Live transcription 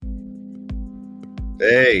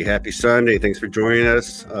Hey, happy Sunday. Thanks for joining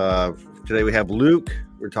us. Today we have Luke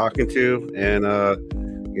we're talking to. And,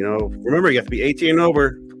 remember, you have to be 18 and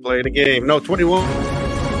over to play the game. No, 21.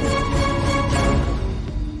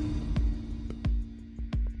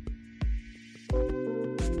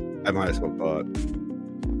 I might as well thought.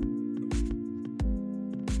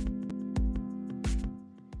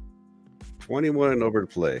 $21 and over to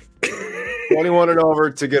play. 21 and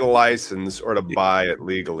over to get a license or to buy it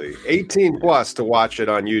legally. 18 plus to watch it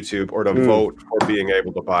on YouTube or to vote for being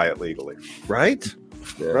able to buy it legally. Right?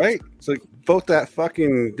 Yeah. Right? So vote that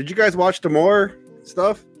fucking... Did you guys watch the more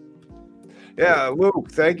stuff? Yeah,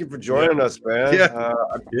 Luke, thank you for joining us, man.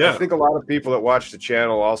 I think a lot of people that watch the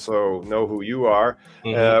channel also know who you are.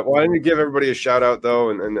 Why don't you give everybody a shout out, though,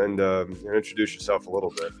 and introduce yourself a little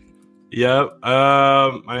bit? Yeah,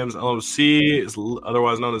 my name is LMC, is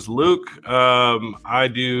otherwise known as Luke. I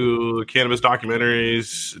do cannabis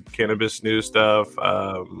documentaries, cannabis news stuff.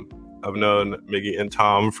 I've known Miggy and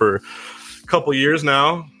Tom for a couple years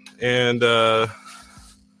now, and I'm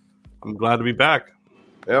glad to be back.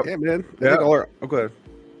 Yep. Yeah, man. Yeah. Okay.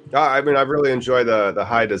 I mean, I really enjoy the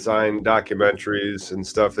high design documentaries and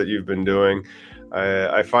stuff that you've been doing.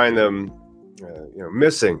 I find them,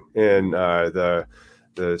 missing in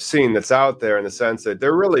the scene that's out there, in the sense that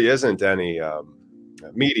there really isn't any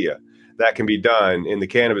media that can be done in the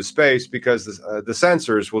cannabis space because the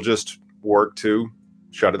censors will just work to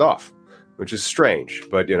shut it off, which is strange.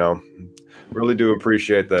 But, really do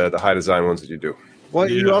appreciate the high design ones that you do. Well,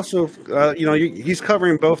 you also, he's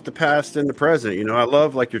covering both the past and the present. I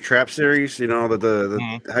love like your trap series,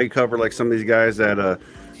 the how you cover like some of these guys that,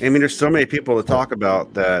 there's so many people to talk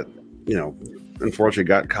about that, unfortunately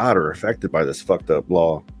got caught or affected by this fucked up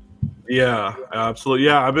law. Yeah, absolutely.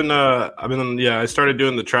 Yeah, I started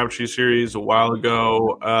doing the Trap Tree series a while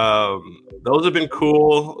ago. Those have been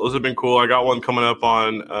cool. I got one coming up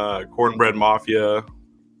on Cornbread Mafia.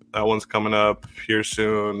 That one's coming up here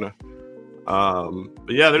soon. But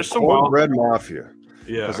yeah, there's some Cornbread Mafia.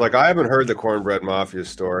 Yeah, it's like I haven't heard the Cornbread Mafia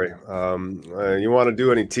story. You want to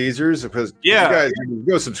do any teasers? Because you guys can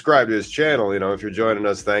go subscribe to his channel. If you're joining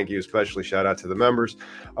us, thank you. Especially shout out to the members,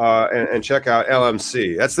 and check out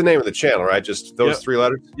LMC. That's the name of the channel, right? Just those three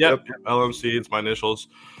letters. Yep. LMC. It's my initials.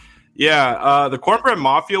 Yeah, the Cornbread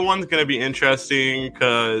Mafia one's going to be interesting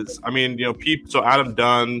because, so Adam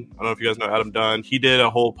Dunn, I don't know if you guys know Adam Dunn, he did a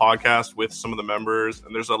whole podcast with some of the members,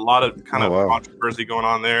 and there's a lot of controversy going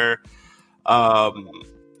on there.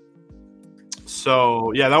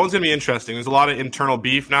 So, yeah, that one's going to be interesting. There's a lot of internal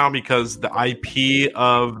beef now because the IP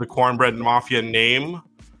of the Cornbread Mafia name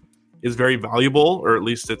is very valuable, or at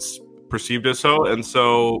least it's perceived as so, and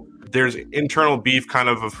so there's internal beef kind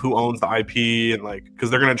of who owns the IP, and because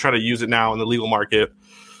they're going to try to use it now in the legal market,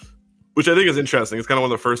 which I think is interesting. It's kind of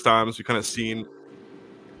one of the first times we've kind of seen.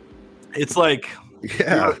 It's like,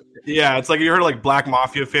 it's like you heard of like Black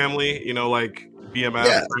Mafia Family, like BMF.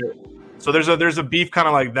 Yeah. Right? So there's a beef kind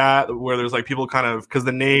of like that where there's like people kind of, because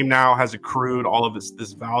the name now has accrued all of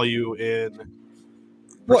this value in.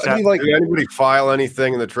 Well, did anybody file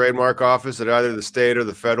anything in the trademark office at either the state or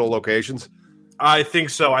the federal locations? I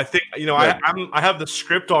think so. I think, I have the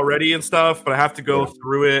script already and stuff, but I have to go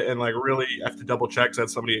through it and really I have to double check because I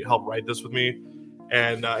had somebody help write this with me.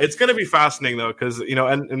 And it's going to be fascinating though, because,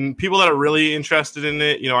 and people that are really interested in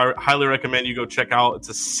it, I highly recommend you go check out. It's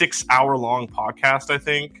a 6-hour long podcast, I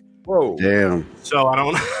think. Whoa. Damn. So I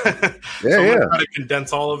don't, I'm going to try to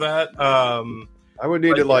condense all of that. I would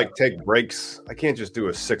need to take breaks. I can't just do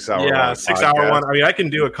a 6-hour. Yeah, 6-hour one. I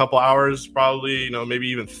can do a couple hours, probably. Maybe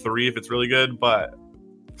even 3 if it's really good. But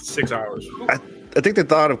 6 hours. I think the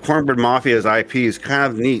thought of Cornbread Mafia's IP is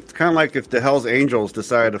kind of neat. It's kind of like if the Hells Angels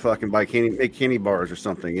decided to fucking make candy bars or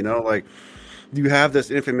something. You have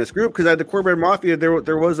this infamous group because at the Cornbread Mafia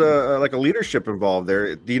there was a leadership involved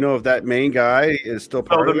there. Do you know if that main guy is still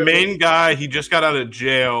part of it? The main guy, he just got out of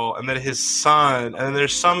jail, and then his son, and then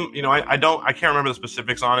there's some, I can't remember the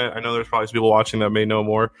specifics on it. I know there's probably some people watching that may know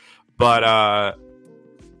more, but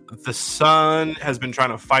the son has been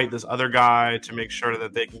trying to fight this other guy to make sure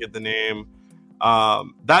that they can get the name.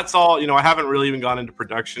 That's all. I haven't really even gone into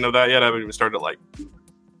production of that yet. I haven't even started I'm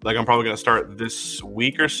probably going to start this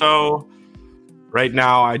week or so. Right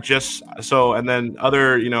now, and then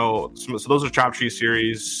other, so those are Trap Tree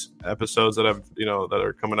series episodes that I've, that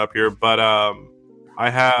are coming up here. But I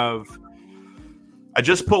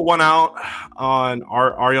just put one out on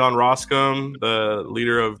Arjan Roskam, the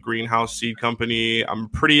leader of Greenhouse Seed Company. I'm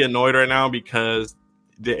pretty annoyed right now because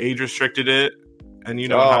they age restricted it, and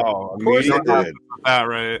of course they did that,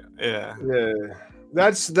 right? Yeah.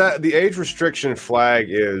 That's the age restriction flag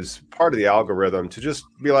is part of the algorithm to just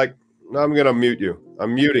be like, I'm going to mute you.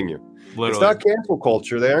 I'm muting you. Literally. It's not cancel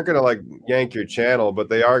culture. They aren't going to like yank your channel, but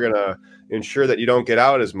they are going to ensure that you don't get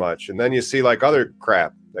out as much. And then you see like other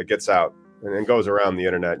crap that gets out and then goes around the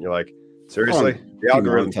internet. And you're like, seriously? The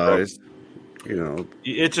algorithm's you know,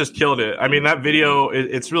 it just killed it. I mean, that video,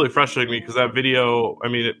 it's really frustrating me because that video, I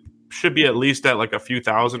mean, it should be at least at like a few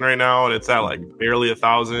thousand right now, and it's at like barely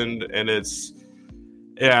 1,000, and it's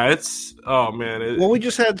oh man. Well, we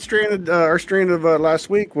just had our strain of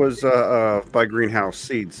last week was by Greenhouse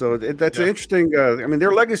Seeds, so that's an interesting. I mean,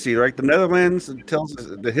 their legacy, right? The Netherlands tells us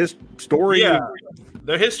his story. Yeah,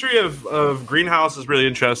 the history of Greenhouse is really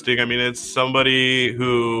interesting. I mean, it's somebody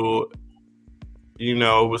who, you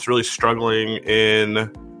know, was really struggling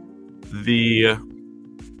in the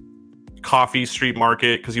coffee street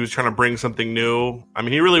market because he was trying to bring something new. I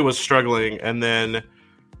mean, he really was struggling, and then,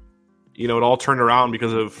 you know, it all turned around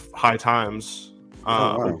because of High Times.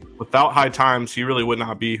 Wow. Without High Times, he really would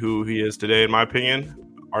not be who he is today, in my opinion,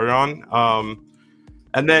 Ariane.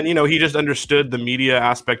 And then, you know, he just understood the media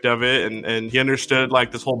aspect of it, and he understood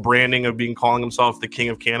like this whole branding of calling himself the king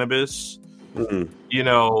of cannabis. Mm-hmm.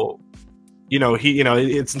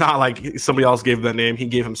 It's not like somebody else gave him that name. He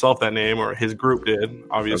gave himself that name, or his group did,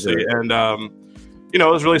 obviously. Okay. And, you know,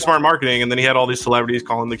 it was really smart marketing. And then he had all these celebrities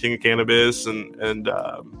calling him the king of cannabis. And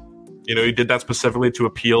you know, he did that specifically to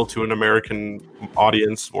appeal to an American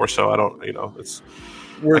audience more so.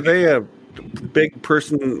 Were they a big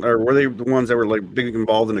person, or were they the ones that were like big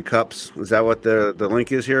involved in the cups? Is that what the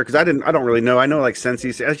link is here? Because I don't really know. I know like Sensi.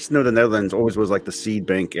 I just know the Netherlands always was like the seed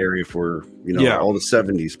bank area for, you know, all the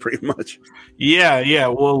 70s pretty much. Yeah.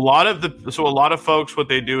 Well, a lot of folks, what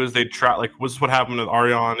they do is they try, like, what's what happened with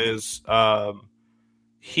Ariane is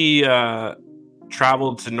he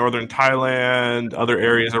traveled to northern Thailand, other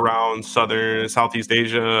areas around Southeast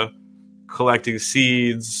Asia, collecting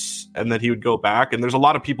seeds, and then he would go back. And there's a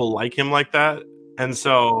lot of people like him like that. And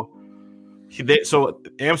so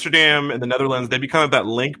Amsterdam and the Netherlands, they become that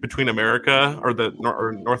link between America or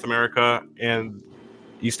North America and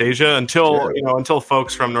East Asia until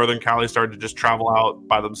folks from Northern Cali started to just travel out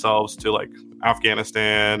by themselves to like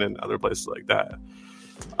Afghanistan and other places like that.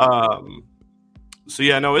 So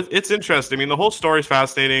yeah, no, it's interesting. I mean, the whole story is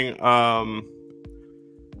fascinating.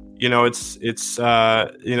 You know, it's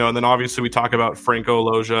you know, and then obviously we talk about Franco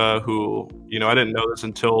Loja, who, you know, I didn't know this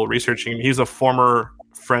until researching him. He's a former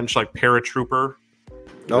French like paratrooper.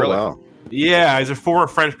 Oh, really? Wow. Yeah, he's a former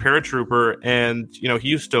French paratrooper, and, you know, he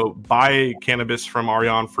used to buy cannabis from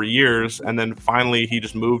Ariane for years, and then finally he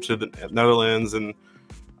just moved to the Netherlands and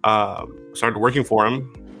started working for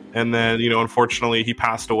him. And then, you know, unfortunately, he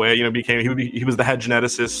passed away. You know, he was the head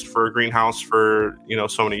geneticist for Greenhouse for, you know,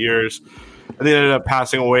 so many years. And they ended up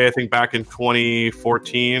passing away, I think, back in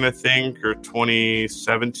 2014, I think, or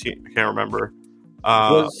 2017. I can't remember.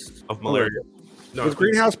 Of malaria. Was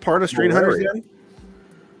Greenhouse part of Strain Hunters then?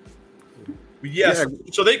 Yes.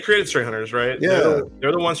 Yeah. So they created Strain Hunters, right? Yeah.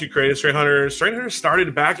 They're the ones who created Strain Hunters. Strain Hunters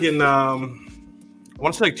started back in, I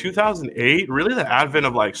want to say like 2008, really the advent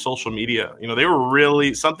of like social media. You know, they were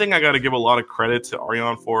really, something I got to give a lot of credit to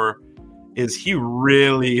Ariane for is he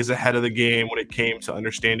really is ahead of the game when it came to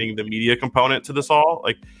understanding the media component to this all.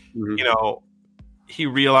 Like, you know, he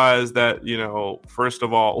realized that, you know, first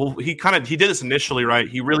of all, he did this initially, right?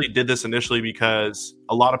 He really did this initially because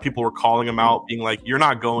a lot of people were calling him out, being like, you're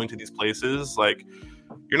not going to these places. Like,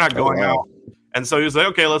 you're not going out. And so he was like,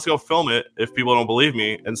 okay, let's go film it if people don't believe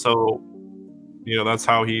me. And so, you know, that's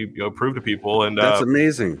how he, you know, proved to people. And that's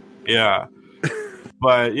amazing. Yeah.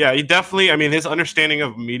 But yeah, he definitely, I mean, his understanding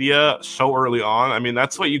of media so early on, I mean,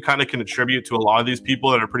 that's what you kind of can attribute to a lot of these people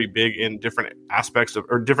that are pretty big in different aspects of,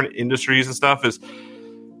 or different industries and stuff, is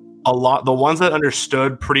the ones that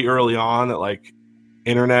understood pretty early on that like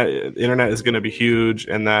internet is going to be huge,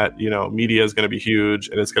 and that, you know, media is going to be huge,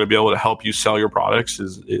 and it's going to be able to help you sell your products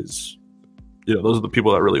is, you know, those are the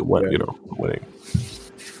people that really win, you know, winning.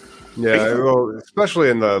 Yeah, well, especially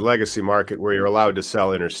in the legacy market where you're allowed to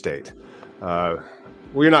sell interstate.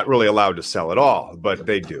 Well, you're not really allowed to sell at all, but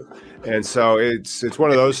they do. And so it's one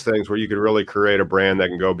of those things where you could really create a brand that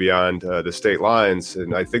can go beyond the state lines.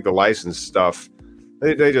 And I think the license stuff,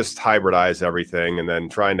 they just hybridize everything and then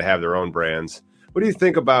trying to have their own brands. What do you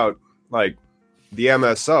think about like the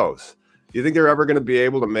MSOs? Do you think they're ever going to be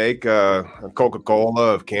able to make a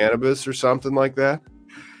Coca-Cola of cannabis or something like that?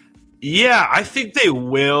 Yeah, I think they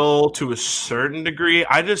will to a certain degree.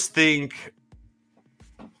 I just think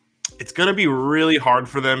it's going to be really hard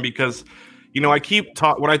for them because, you know,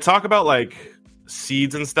 when I talk about like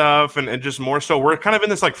seeds and stuff and just more so, we're kind of in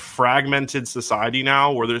this like fragmented society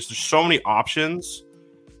now where there's just so many options.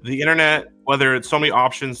 The internet, whether it's so many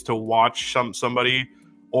options to watch somebody,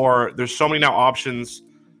 or there's so many now options.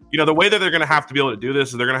 You know, the way that they're going to have to be able to do this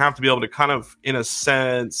is they're going to have to be able to kind of, in a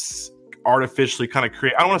sense, artificially kind of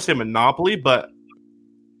create, I don't want to say monopoly, but,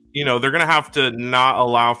 you know, they're going to have to not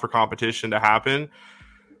allow for competition to happen.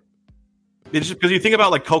 It's just because you think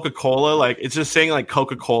about like Coca-Cola, like it's just saying like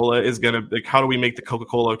Coca-Cola is going to, like, how do we make the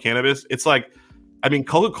Coca-Cola of cannabis? It's like, I mean,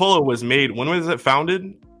 Coca-Cola was made, when was it founded?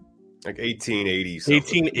 Like 1880.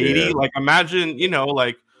 1880. Yeah. Like imagine, you know,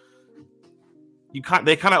 like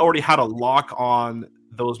they kind of already had a lock on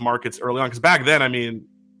those markets early on. Because back then, I mean,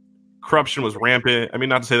 corruption was rampant. I mean,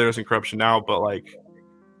 not to say there isn't corruption now, but like,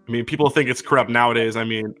 I mean, people think it's corrupt nowadays. I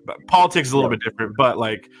mean, politics is a little bit different, but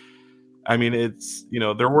like, I mean, it's, you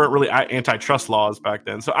know, there weren't really antitrust laws back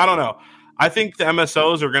then. So I don't know. I think the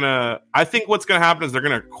MSOs I think what's going to happen is they're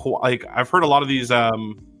going to, like, I've heard a lot of these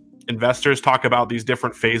investors talk about these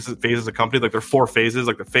different phases of companies. Like there are 4 phases,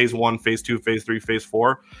 like the phase 1, phase 2, phase 3, phase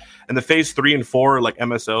 4. And the phase 3 and 4 are like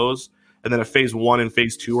MSOs. And then a phase 1 and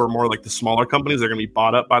phase 2 are more like the smaller companies. They're going to be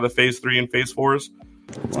bought up by the phase 3 and phase 4s.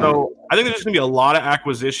 Wow. So I think there's just going to be a lot of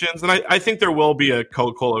acquisitions. And I think there will be a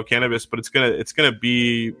Coca-Cola of cannabis, but it's gonna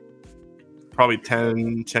be probably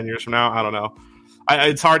 10 years from now. I don't know.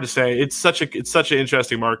 It's hard to say. It's such an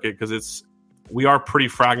interesting market because we are pretty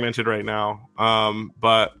fragmented right now.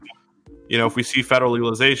 But you know, if we see federal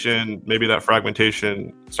legalization, maybe that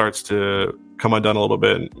fragmentation starts to come undone a little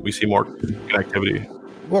bit, and we see more connectivity.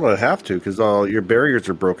 Well, it'll have to, because all your barriers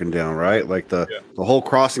are broken down, right? Like the whole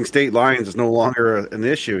crossing state lines is no longer an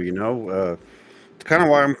issue. You know, it's kind of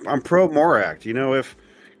why I'm pro MORE Act. You know, if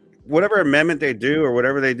whatever amendment they do or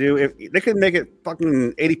whatever they do, if they can make it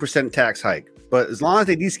fucking 80% tax hike, but as long as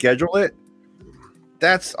they deschedule it,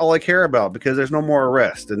 that's all I care about, because there's no more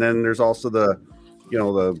arrest, and then there's also the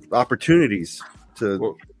opportunities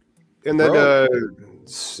to, and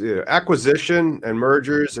then acquisition and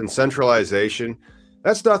mergers and centralization.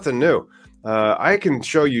 That's nothing new. I can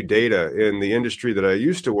show you data in the industry that I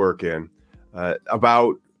used to work in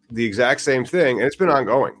about the exact same thing, and it's been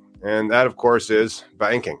ongoing. And that, of course, is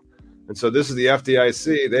banking. And so this is the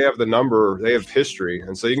FDIC. They have the number. They have history.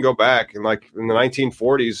 And so you can go back, and like in the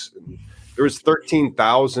 1940s, there was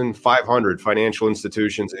 13,500 financial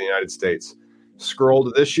institutions in the United States. Scroll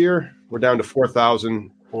to this year, we're down to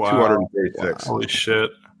 4,236. Wow. Holy shit.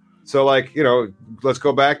 So, like, you know, let's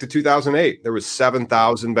go back to 2008. There was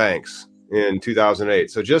 7,000 banks in 2008.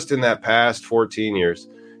 So just in that past 14 years,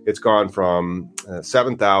 it's gone from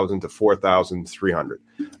 7,000 to 4,300.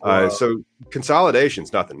 Wow. So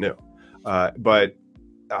consolidation's nothing new. But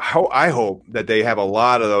I hope that they have a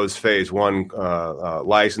lot of those phase 1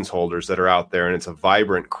 license holders that are out there, and it's a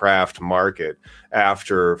vibrant craft market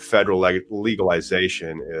after federal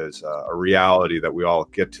legalization is a reality that we all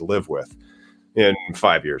get to live with in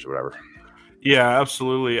 5 years or whatever. Yeah,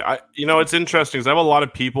 absolutely. It's interesting because I have a lot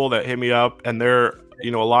of people that hit me up, and they're,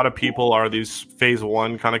 a lot of people are these phase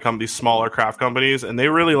 1 kind of these smaller craft companies, and they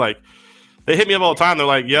really they hit me up all the time. They're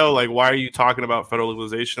like, yo, like, why are you talking about federal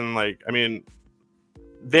legalization? Like, I mean,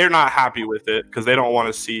 they're not happy with it because they don't want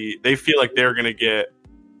to see, they feel like they're going to get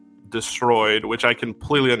destroyed, which I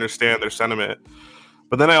completely understand their sentiment.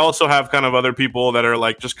 But then I also have kind of other people that are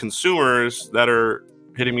like just consumers that are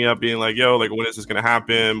hitting me up being like, yo, like, when is this going to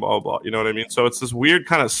happen? Blah, blah, you know what I mean? So it's this weird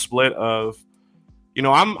kind of split of,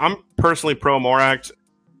 I'm personally pro MORE Act.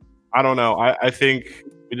 I don't know. I think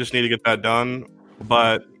we just need to get that done.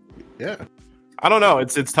 But yeah, I don't know.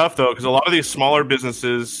 It's tough though, because a lot of these smaller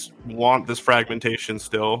businesses want this fragmentation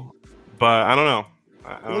still. But I don't know.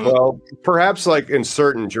 Well, perhaps like in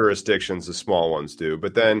certain jurisdictions, the small ones do.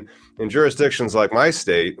 But then in jurisdictions like my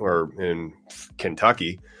state or in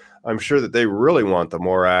Kentucky, I'm sure that they really want the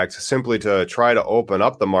MORE Act simply to try to open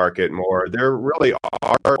up the market more. There really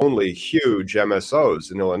are only huge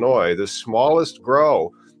MSOs in Illinois. The smallest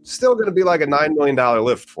grow still going to be like a $9 million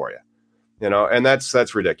lift for you. And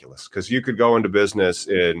that's ridiculous, because you could go into business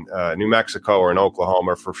in New Mexico or in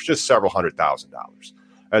Oklahoma for just several $100,000,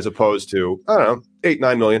 as opposed to, I don't know,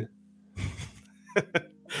 8-9 million.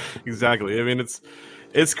 Exactly. I mean,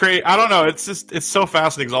 it's great. I don't know. It's so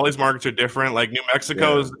fascinating because all these markets are different. Like New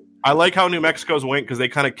Mexico's, I like how New Mexico's went because they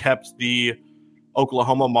kind of kept the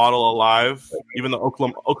Oklahoma model alive, even though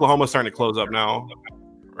Oklahoma's starting to close up now.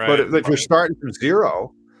 Right? But if you're starting from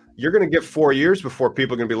zero, you're going to get 4 years before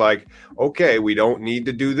people are going to be like, okay, we don't need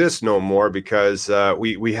to do this no more because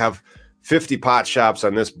we have 50 pot shops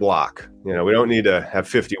on this block. We don't need to have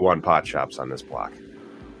 51 pot shops on this block.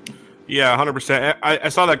 Yeah, 100%. I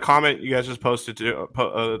saw that comment you guys just posted to,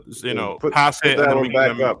 pass it and then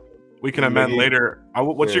we can amend later.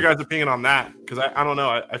 What's your guys' opinion on that? Because I don't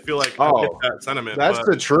know. I feel like I get that sentiment. That's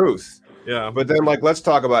the truth. Yeah. But then, like, let's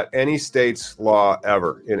talk about any state's law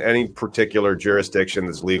ever in any particular jurisdiction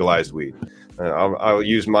that's legalized weed. I'll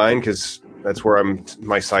use mine because that's where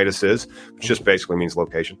my situs is, which just basically means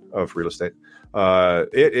location of real estate.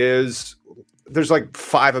 There's like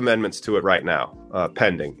 5 amendments to it right now,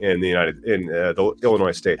 pending in the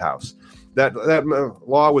Illinois State House. That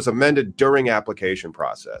law was amended during application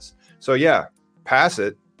process. So yeah, pass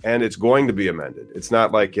it, and it's going to be amended. It's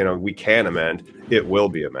not like we can amend; it will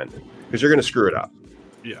be amended because you're going to screw it up.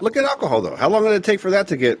 Yeah. Look at alcohol though. How long did it take for that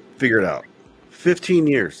to get figured out? 15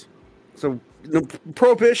 years. So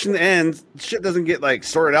prohibition ends, shit doesn't get like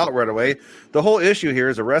sorted out right away. The whole issue here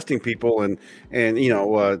is arresting people and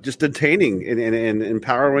just detaining and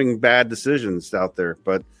empowering bad decisions out there.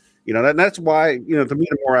 But that's why the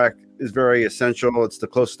Metamore Act is very essential. It's the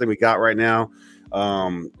closest thing we got right now.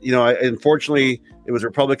 Unfortunately, it was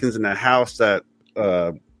Republicans in the House that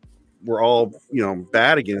were all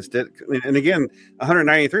bad against it. And again,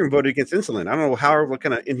 193 voted against insulin. I don't know what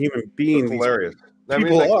kind of inhuman being hilarious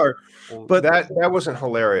people are. But that wasn't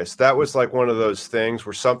hilarious. That was like one of those things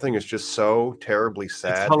where something is just so terribly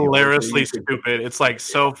sad. It's hilariously stupid. It's like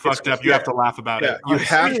so fucked up. You have to laugh about it. You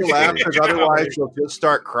have to laugh because otherwise you'll just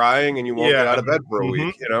start crying and you won't get out of bed for a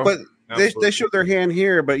week. But they showed their hand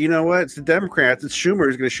here. But you know what? It's the Democrats. It's Schumer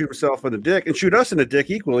who's going to shoot himself in the dick and shoot us in the dick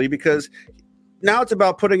equally because now it's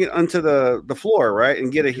about putting it onto the floor, right,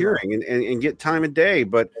 and get a hearing and get time of day.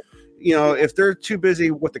 But if they're too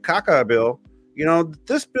busy with the caca bill.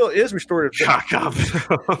 This bill is restorative justice.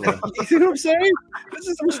 You see what I'm saying? This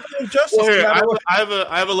is restorative justice. Well, here,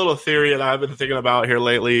 I have a little theory that I've been thinking about here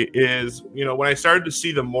lately. Is when I started to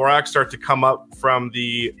see the MORE Act start to come up from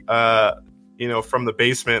the from the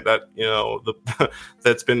basement that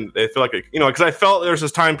that's been. I feel like because I felt there's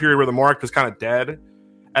this time period where the MORE Act was kind of dead,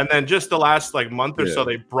 and then just the last month or so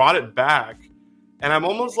they brought it back. And I'm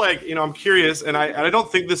almost like, I'm curious, and I don't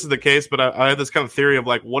think this is the case, but I have this kind of theory of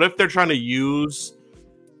what if they're trying to use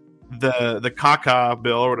the caca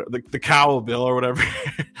bill or the cow bill or whatever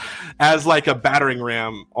as like a battering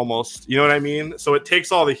ram almost, you know what I mean? So it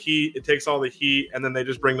takes all the heat, and then they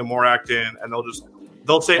just bring the MORE Act in, and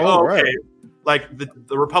they'll say, okay, like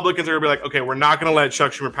the Republicans are gonna be like, okay, we're not gonna let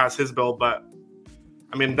Chuck Schumer pass his bill, but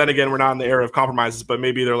I mean, then again, we're not in the era of compromises, but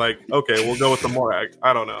maybe they're like, okay, we'll go with the MORE Act.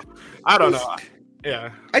 I don't know.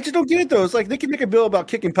 Yeah, I just don't get it though. It's like they can make a bill about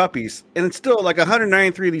kicking puppies, and it's still like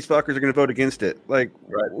 193 of these fuckers are going to vote against it,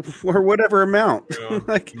 for whatever amount. Yeah.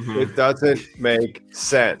 It doesn't make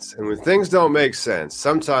sense. And when things don't make sense,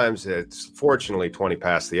 sometimes it's fortunately 20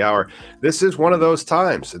 past the hour. This is one of those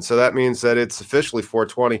times, and so that means that it's officially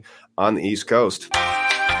 4:20 on the East Coast.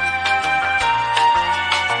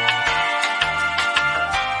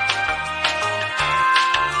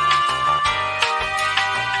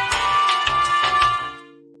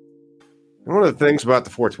 One of the things about the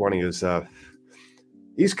 420 is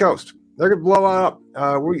East Coast. They're going to blow up.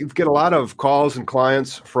 We get a lot of calls and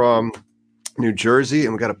clients from New Jersey,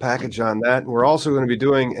 and we got a package on that. We're also going to be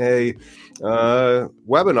doing a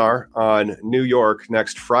webinar on New York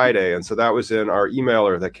next Friday, and so that was in our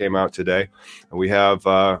emailer that came out today. And we have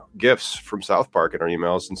gifts from South Park in our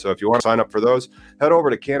emails, and so if you want to sign up for those, head over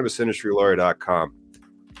to CannabisIndustryLawyer.com.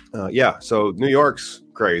 So New York's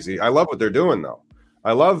crazy. I love what they're doing, though.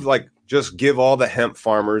 I love just give all the hemp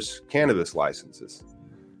farmers cannabis licenses.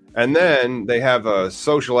 And then they have a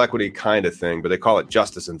social equity kind of thing, but they call it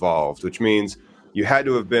justice involved, which means you had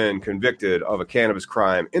to have been convicted of a cannabis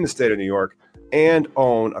crime in the state of New York and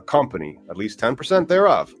own a company, at least 10%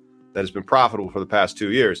 thereof, that has been profitable for the past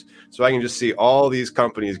 2 years. So I can just see all these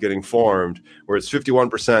companies getting formed where it's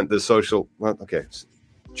 51% the social,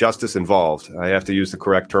 justice involved. I have to use the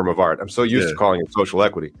correct term of art. I'm so used to calling it social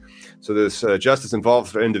equity. So this justice involved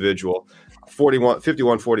for individual,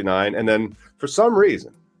 51-49, and then for some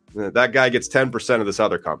reason, that guy gets 10% of this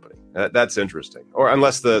other company. That's interesting. Or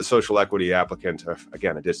unless the social equity applicant,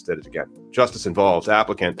 again, I just did it again. Justice involved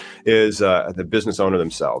applicant is the business owner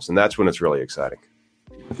themselves, and that's when it's really exciting.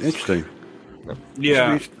 Interesting.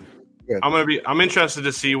 Yeah. I'm interested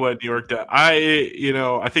to see what New York does.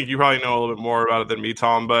 I think you probably know a little bit more about it than me,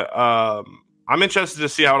 Tom, but I'm interested to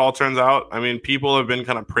see how it all turns out. I mean, people have been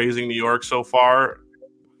kind of praising New York so far,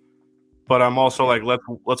 but I'm also like,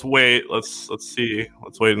 let's wait, let's see,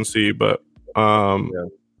 let's wait and see. But Same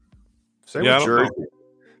with Jersey.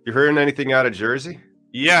 You hearing anything out of Jersey?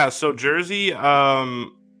 Yeah, so Jersey,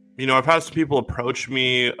 I've had some people approach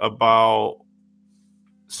me about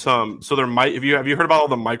so there might have you heard about all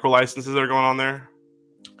the micro licenses that are going on there?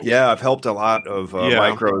 Yeah, I've helped a lot of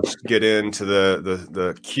micros get into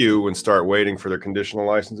the queue and start waiting for their conditional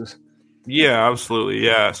licenses. Yeah, absolutely.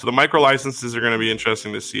 Yeah. So the micro licenses are going to be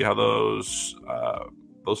interesting to see how those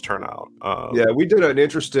turn out. Yeah, we did an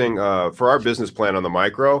interesting for our business plan on the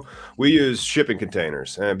micro. We use shipping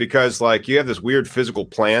containers, and because like you have this weird physical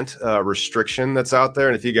plant restriction that's out there.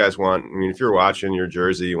 And if you guys want, I mean, if you're watching your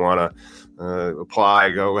Jersey, you want to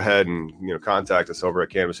apply, go ahead and contact us over at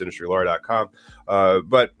canvasindustrylawyer.com.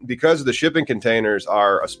 But because of the shipping containers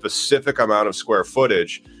are a specific amount of square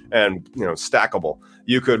footage and stackable,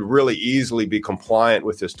 you could really easily be compliant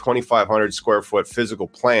with this 2,500 square foot physical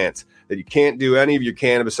plant that you can't do any of your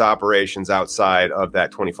cannabis operations outside of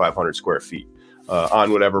that 2,500 square feet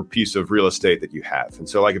on whatever piece of real estate that you have. And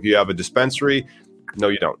so like if you have a dispensary, no,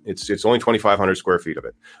 you don't. It's only 2,500 square feet of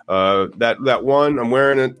it. That one, I'm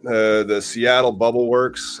wearing it, the Seattle Bubble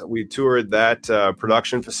Works. We toured that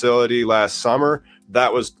production facility last summer.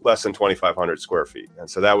 That was less than 2,500 square feet. And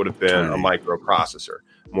so that would have been a microprocessor,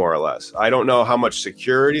 more or less. I don't know how much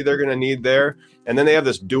security they're going to need there. And then they have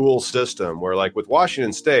this dual system where, like with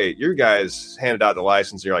Washington State, your guys handed out the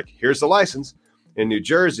license. And you're like, here's the license. In New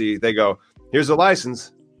Jersey, they go, here's the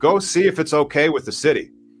license. Go see if it's okay with the city.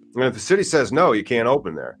 And if the city says no, you can't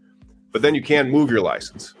open there. But then you can move your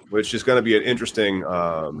license, which is going to be an interesting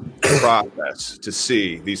process to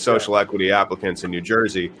see these social equity applicants in New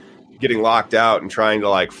Jersey getting locked out and trying to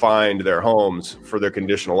like find their homes for their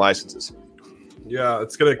conditional licenses. Yeah,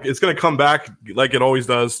 it's gonna come back like it always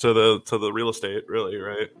does to the real estate, really,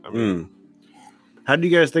 right? I mean, how do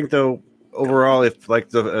you guys think though overall if like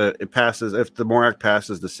if the MORE Act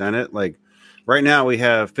passes the Senate, like? Right now, we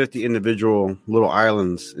have 50 individual little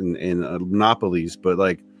islands in monopolies, but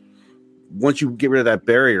like once you get rid of that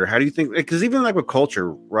barrier, how do you think? Because even like with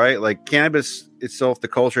culture, right? Like cannabis itself, the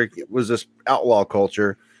culture was this outlaw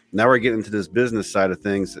culture. Now we're getting into this business side of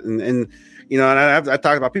things, and I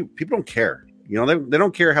talk about people don't care. They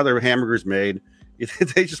don't care how their hamburger's made.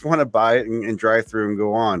 They just want to buy it and drive through and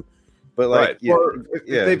go on. But like, if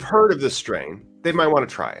they've heard of this strain, they might want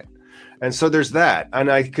to try it. And so there's that.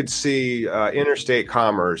 And I could see interstate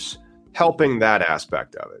commerce helping that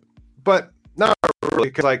aspect of it. But not really,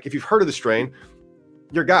 because like if you've heard of the strain,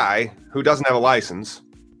 your guy who doesn't have a license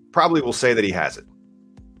probably will say that he has it.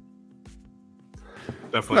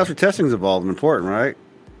 Definitely. Well, that's where testing's involved and important, right?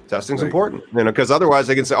 Testing's important, because otherwise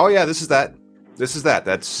they can say, oh yeah, this is that. That's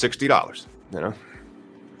 $60,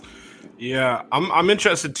 Yeah, I'm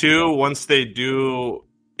interested too once they do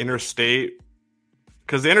interstate.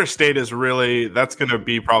 Because the interstate is that's going to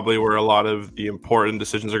be probably where a lot of the important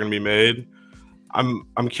decisions are going to be made.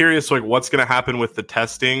 I'm curious, like, what's going to happen with the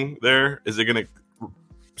testing there? Is it going to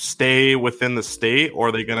stay within the state, or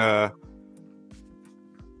are they going to?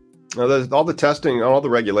 No, all the testing, all the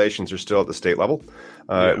regulations are still at the state level.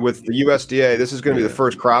 With the USDA, this is going to be the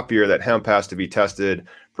first crop year that hemp has to be tested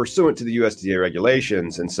pursuant to the USDA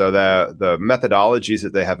regulations, and so the methodologies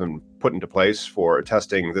that they have been put into place for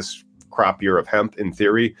testing this crop year of hemp, in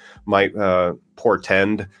theory, might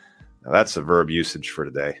portend. That's a verb usage for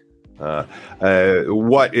today.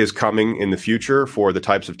 What is coming in the future for the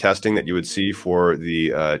types of testing that you would see for the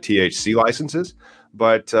THC licenses.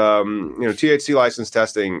 But THC license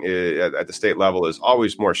testing at the state level is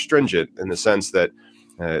always more stringent in the sense that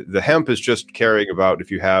the hemp is just carrying about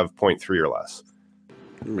if you have 0.3 or less.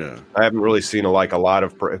 Yeah. I haven't really seen a lot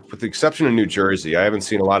of, with the exception of New Jersey, I haven't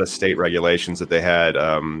seen a lot of state regulations that they had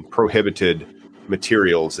prohibited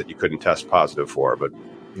materials that you couldn't test positive for. But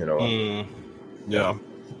yeah,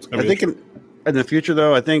 I think in the future,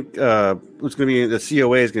 though, I think what's going to be the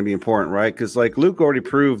COA is going to be important, right? Because like Luke already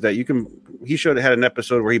proved that he had an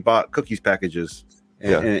episode where he bought cookies packages,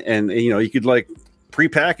 and you could like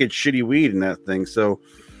prepackaged shitty weed in that thing. So.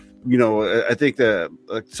 I think that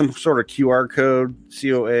some sort of QR code,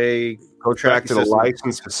 COA, go track to the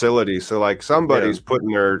licensed facility. So like somebody's putting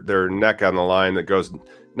their neck on the line that goes,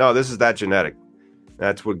 no, this is that genetic.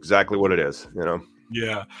 That's exactly what it is.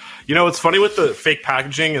 Yeah. What's funny with the fake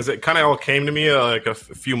packaging is it kind of all came to me like a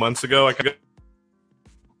few months ago.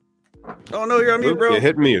 Oh no, you're on mute, bro. You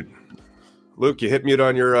hit mute. Luke, you hit mute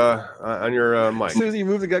on your mic. As soon as you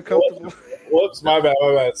moved, it got comfortable. Whoops, my bad.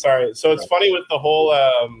 Sorry. So it's funny with the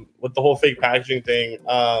whole fake packaging thing.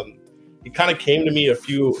 It kind of came to me a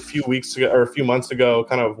few weeks ago or a few months ago,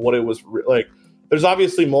 kind of what it was like. There's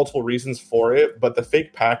obviously multiple reasons for it, but the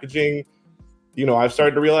fake packaging, I've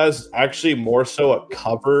started to realize actually more so a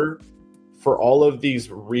cover for all of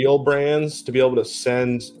these real brands to be able to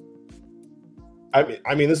send. I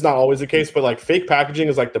mean, this is not always the case, but like fake packaging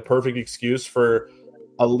is like the perfect excuse for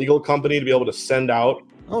a legal company to be able to send out.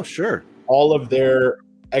 Oh, sure. All of their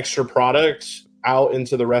extra products out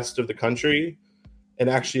into the rest of the country. and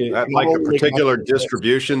actually like a particular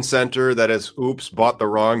distribution center that has bought the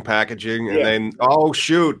wrong packaging, and then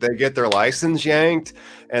they get their license yanked,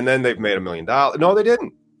 and then they've made $1 million. No, they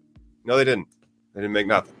didn't. They didn't make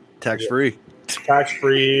nothing. Tax free.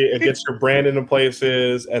 It gets your brand into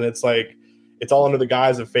places, and it's like it's all under the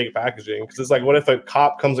guise of fake packaging. Because it's like, what if a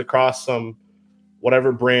cop comes across some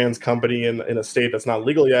whatever brand's company in a state that's not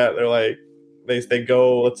legal yet? They're like, they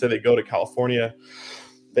go, let's say they go to California.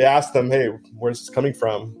 They ask them, hey, where's this coming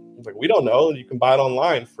from? It's like, we don't know. You can buy it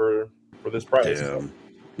online for this price. Yeah.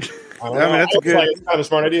 That's it's kind of a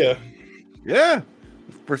smart idea. Yeah,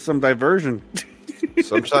 for some diversion.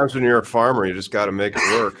 Sometimes when you're a farmer, you just got to make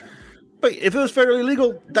it work. But if it was federally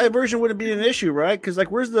legal, diversion wouldn't be an issue, right? Because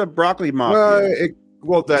where's the broccoli mafia?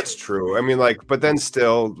 Well, that's true. I mean, but then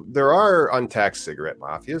still, there are untaxed cigarette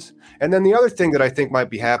mafias. And then the other thing that I think might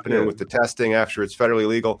be happening with the testing after it's federally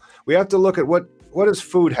legal, we have to look at what does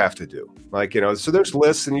food have to do? So there's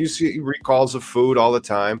lists, and you see recalls of food all the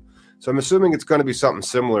time. So I'm assuming it's going to be something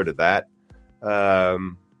similar to that.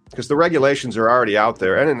 Because the regulations are already out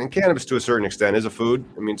there, and cannabis to a certain extent is a food.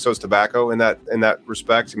 I mean, so is tobacco in that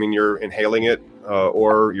respect. I mean, you're inhaling it,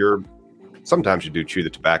 or sometimes you do chew the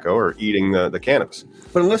tobacco or eating the cannabis.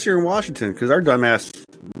 But unless you're in Washington, because our dumbass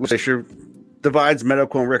legislature divides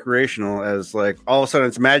medical and recreational as like all of a sudden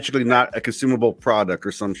it's magically not a consumable product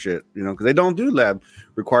or some shit, because they don't do lab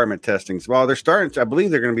requirement testing. So while they're starting to, I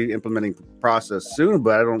believe they're going to be implementing the process soon,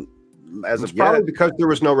 but I don't. It's probably because there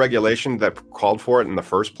was no regulation that called for it in the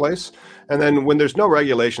first place. And then when there's no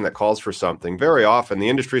regulation that calls for something, very often the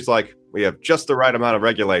industry's like, we have just the right amount of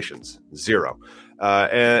regulations, zero.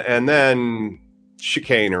 And then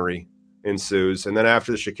chicanery ensues. And then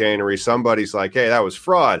after the chicanery, somebody's like, hey, that was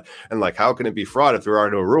fraud. And like, how can it be fraud if there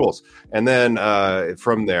are no rules? And then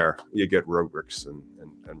from there, you get rubrics and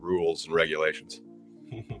rules and regulations.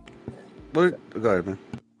 Go ahead, man.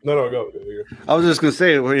 No, go. I was just going to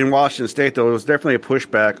say, in Washington State, though, it was definitely a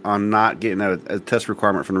pushback on not getting a test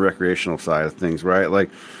requirement from the recreational side of things, right? Like,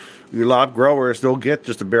 a lot of growers, they'll get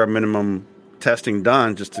just a bare minimum testing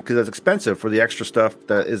done just because it's expensive for the extra stuff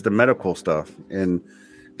that is the medical stuff. And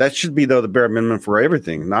that should be, though, the bare minimum for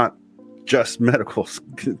everything, not just medical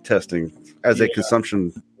testing as a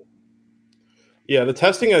consumption. Yeah, the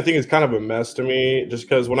testing I think is kind of a mess to me, just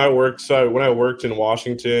because when I worked in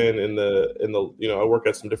Washington I work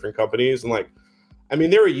at some different companies, and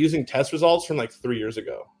they were using test results from like 3 years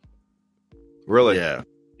ago. Really?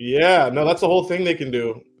 Yeah. No, that's the whole thing they can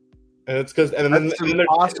do, and it's because and then they're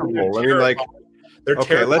impossible. I mean, like,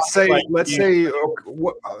 okay, let's say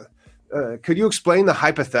could you explain the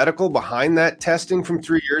hypothetical behind that testing from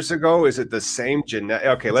 3 years ago? Is it the same genetic?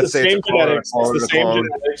 Okay, let's say it's genetics. It's the same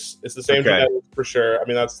genetics. It's the same genetics for sure. I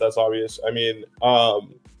mean, that's obvious. I mean,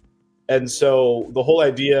 and so the whole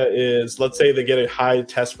idea is, let's say they get a high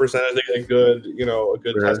test percentage, they get a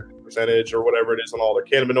good test percentage or whatever it is on all their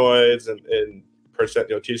cannabinoids and percent,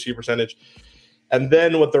 THC percentage. And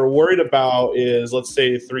then what they're worried about is, let's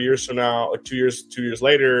say 3 years from now, like 2 years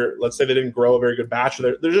later, let's say they didn't grow a very good batch.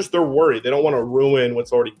 They're worried. They don't want to ruin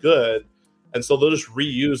what's already good. And so they'll just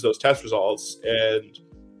reuse those test results.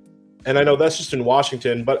 And I know that's just in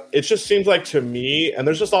Washington, but it just seems like to me, and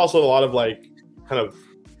there's just also a lot of like kind of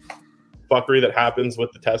fuckery that happens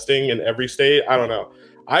with the testing in every state. I don't know.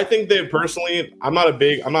 I think that personally, I'm not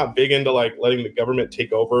big into like letting the government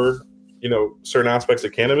take over, certain aspects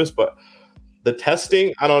of cannabis, but the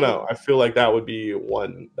testing, I don't know. I feel like that would be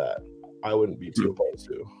one that I wouldn't be too opposed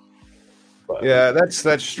to. But, yeah, that's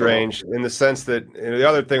strange in the sense that the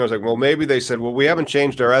other thing I was like, well, maybe they said, well, we haven't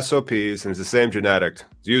changed our SOPs and it's the same genetic,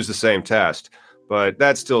 use the same test, but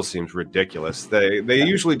that still seems ridiculous. They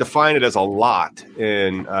usually define it as a lot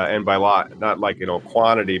and by lot, not like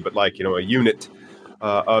quantity, but like a unit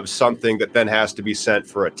of something that then has to be sent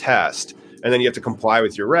for a test. And then you have to comply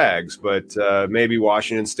with your regs, but maybe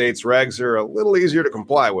Washington State's regs are a little easier to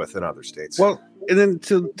comply with than other states. Well, and then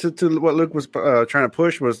to what Luke was trying to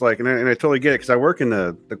push was like, and I totally get it because I work in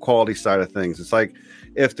the quality side of things. It's like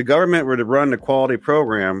if the government were to run the quality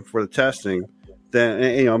program for the testing,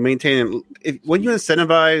 then maintaining when you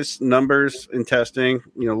incentivize numbers in testing,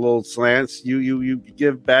 little slants, you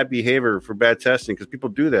give bad behavior for bad testing because people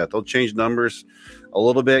do that. They'll change numbers a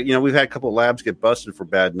little bit. We've had a couple of labs get busted for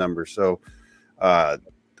bad numbers. So I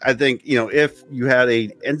think if you had a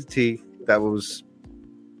entity that was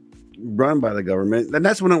run by the government, then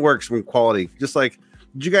that's when it works. When quality, just like,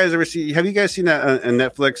 have you guys seen that on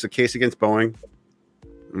Netflix, A Case Against Boeing?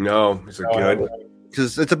 No, is it good?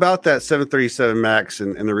 Because it's about that 737 MAX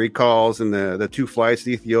and the recalls and the two flights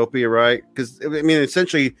to Ethiopia, right? Because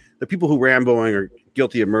essentially the people who ran Boeing are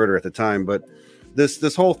guilty of murder at the time, but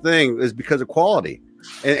this whole thing is because of quality.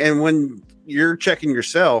 And when you're checking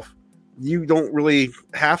yourself, you don't really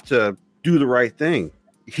have to do the right thing,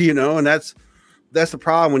 and that's the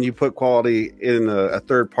problem when you put quality in a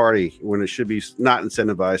third party when it should be not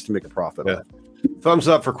incentivized to make a profit. Yeah. Thumbs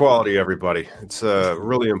up for quality, everybody. It's a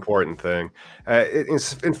really important thing.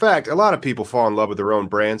 In fact, a lot of people fall in love with their own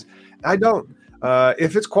brands. I don't.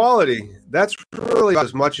 If it's quality, that's really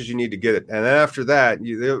as much as you need to get it. And then after that,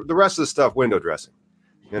 the rest of the stuff, window dressing.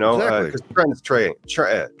 Because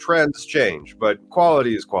trends change, but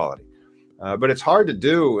quality is quality. But it's hard to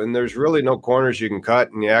do, and there's really no corners you can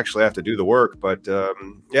cut, and you actually have to do the work. But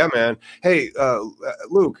yeah, man. Hey,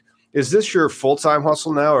 Luke, is this your full-time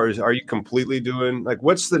hustle now, or are you completely doing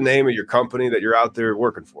what's the name of your company that you're out there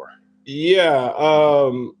working for? Yeah.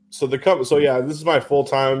 So this is my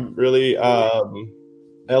full-time, really.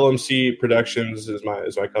 LMC Productions is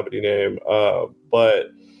my company name.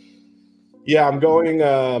 But yeah, I'm going.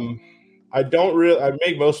 I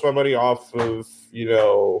make most of my money off of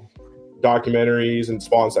documentaries and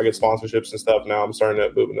I get sponsorships and stuff. Now I'm starting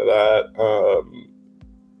to move into that.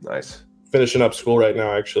 Nice. Finishing up school right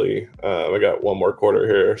now, actually. I got one more quarter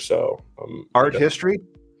here, so art history.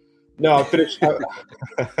 No, I'm finished.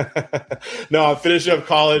 I'm finishing up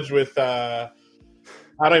college with. I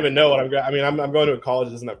don't even know what I'm going. I mean, I'm going to a college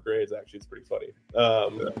that doesn't have grades. Actually, it's pretty funny.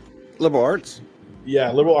 Liberal arts.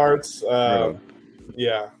 Yeah, liberal arts.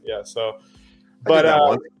 Yeah. So, but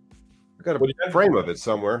I got a frame of it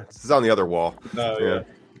somewhere. It's on the other wall. Yeah.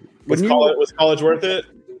 Was college worth it?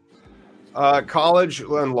 College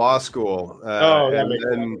and law school.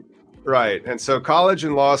 Right. And so college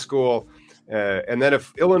and law school. And then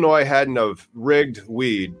if Illinois hadn't have rigged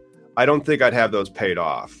weed, I don't think I'd have those paid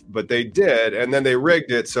off. But they did. And then they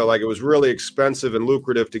rigged it. So it was really expensive and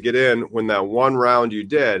lucrative to get in when that one round you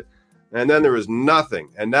did. And then there was nothing.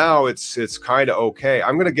 And now it's kind of okay.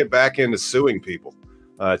 I'm going to get back into suing people.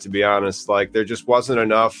 To be honest, there just wasn't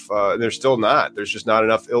enough. There's still not. There's just not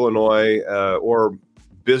enough Illinois or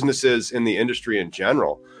businesses in the industry in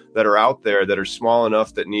general that are out there that are small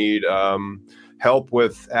enough that need help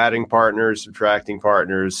with adding partners, subtracting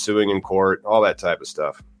partners, suing in court, all that type of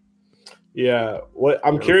stuff. Yeah.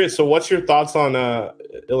 I'm curious. So, what's your thoughts on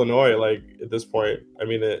Illinois? At this point, I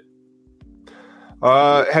mean it.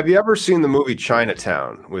 Have you ever seen the movie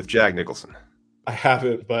Chinatown with Jack Nicholson? I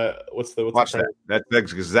haven't, but what's watch that?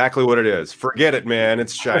 That's exactly what it is. Forget it, man.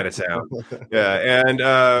 It's Chinatown. Yeah,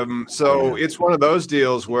 and so it's one of those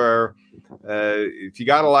deals where if you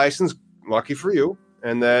got a license, lucky for you,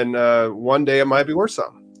 and then one day it might be worth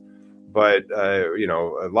something. But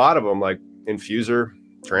a lot of them like infuser,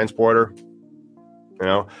 transporter,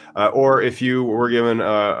 or if you were given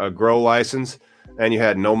a grow license and you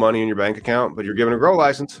had no money in your bank account, but you're given a grow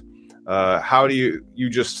license. How do you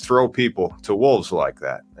just throw people to wolves like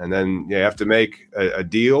that? And then you have to make a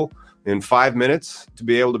deal in 5 minutes to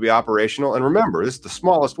be able to be operational. And remember, this is the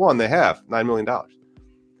smallest one they have, $9 million.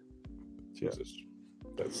 Jesus.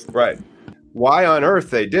 That's right. Why on earth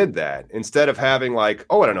they did that instead of having I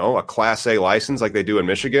don't know, a Class A license like they do in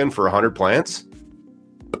Michigan for 100 plants?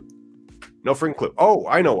 No freaking clue. Oh,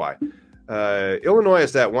 I know why. Illinois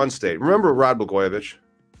is that one state. Remember Rod Blagojevich?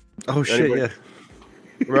 Oh, shit, yeah.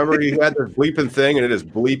 Remember he had the bleeping thing and it is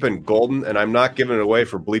bleeping golden, and I'm not giving it away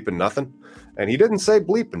for bleeping nothing. And he didn't say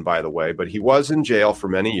bleeping, by the way, but he was in jail for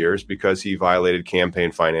many years because he violated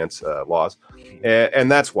campaign finance laws.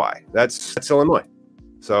 And that's why. That's Illinois.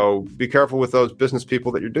 So be careful with those business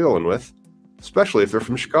people that you're dealing with, especially if they're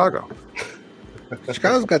from Chicago.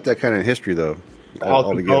 Chicago's got that kind of history, though.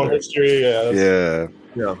 Altogether. History, yeah.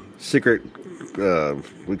 Secret,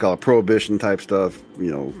 we call it prohibition type stuff,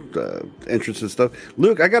 entrance and stuff.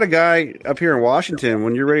 Luke, I got a guy up here in Washington.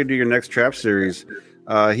 When you're ready to do your next trap series,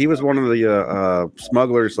 he was one of the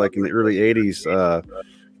smugglers in the early 80s.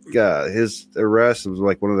 His arrest was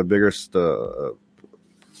one of the biggest.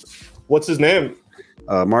 What's his name?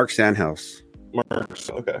 Mark Sandhouse. Mark,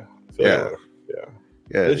 okay. Yeah.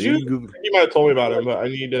 You might have told me about him, but I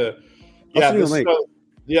need to. Send me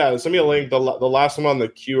a link. The last one on the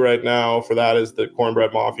queue right now for that is the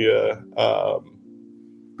Cornbread Mafia.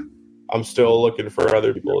 I'm still looking for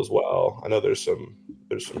other people as well. I know there's some.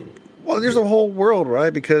 Well, there's a whole world,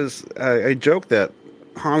 right? Because I joke that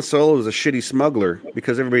Han Solo is a shitty smuggler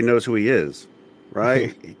because everybody knows who he is,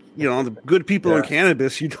 right? The good people in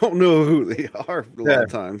cannabis, you don't know who they are a lot of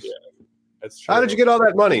times. Yeah, that's true. How did you get all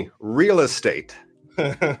that money? Real estate.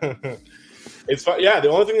 It's fun. Yeah, the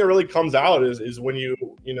only thing that really comes out is when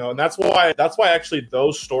and that's why actually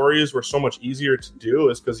those stories were so much easier to do,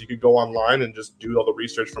 is because you could go online and just do all the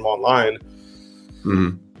research from online.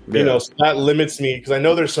 Mm-hmm. So that limits me, because I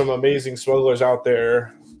know there's some amazing smugglers out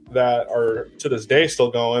there that are to this day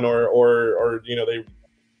still going, or they.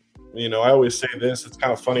 I always say this. It's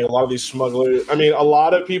kind of funny. A lot of these smugglers. I mean, a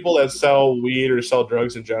lot of people that sell weed or sell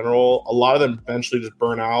drugs in general. A lot of them eventually just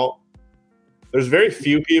burn out. There's very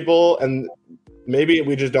few people, and maybe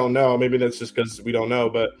we just don't know. Maybe that's just because we don't know.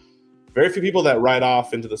 But very few people that ride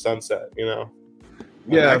off into the sunset. Yeah.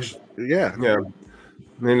 Yeah.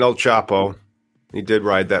 I mean, El Chapo, he did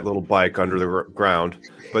ride that little bike under the ground,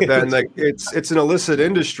 but then it's an illicit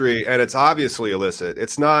industry, and it's obviously illicit.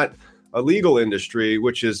 It's not a legal industry,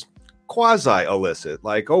 which is quasi-illicit,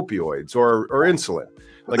 like opioids or insulin.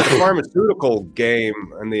 Like the pharmaceutical game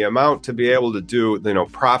and the amount to be able to do,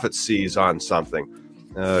 profit seize on something,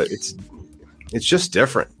 it's just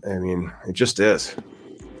different. I mean, it just is.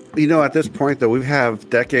 At this point, though, we have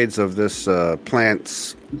decades of this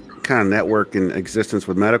plant's kind of network in existence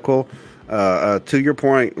with medical. To your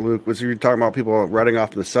point, Luke, was you talking about people riding off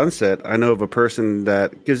to the sunset? I know of a person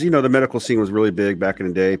that, because the medical scene was really big back in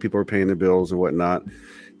the day. People were paying their bills and whatnot.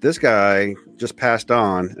 This guy just passed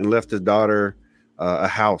on and left his daughter a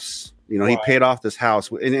house. Wow. He paid off this house,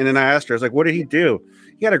 and then I asked her, I was like, "What did he do?"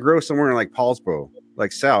 He had to grow somewhere in like Paulsbo,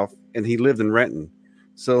 like south, and he lived in Renton.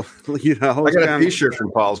 So I got a T-shirt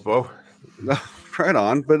from Paulsbo. Right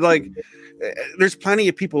on, but there's plenty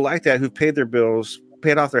of people like that who've paid their bills,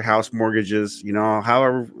 paid off their house mortgages,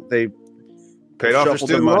 however they paid off their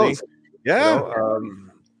student loans. Yeah.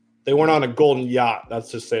 They weren't on a golden yacht.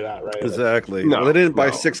 Let's just say that, right? Exactly. No, they didn't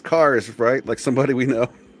buy 6 cars, right? Like somebody we know.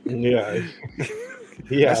 Yeah.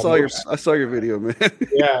 Yeah. I saw your video, man.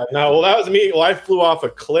 Yeah. No, well, that was me. Well, I flew off a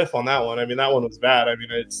cliff on that one. I mean, that one was bad. I mean,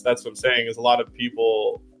 that's what I'm saying is a lot of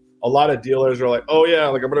dealers are like, oh yeah,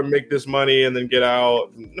 like I'm going to make this money and then get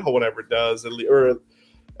out. No one ever does, or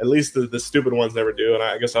at least the stupid ones never do. And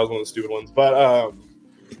I guess I was one of the stupid ones, but,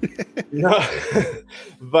 no,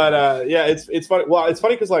 but yeah, it's funny. Well, it's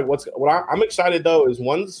funny because I'm excited though is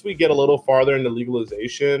once we get a little farther into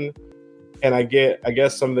legalization, and I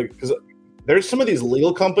guess some of because there's some of these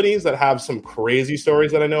legal companies that have some crazy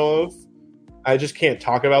stories that I know of. I just can't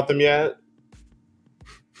talk about them yet.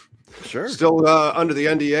 Sure. Still under the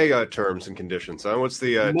NDA terms and conditions. Huh? What's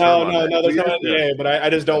the no? There's no NDA, but I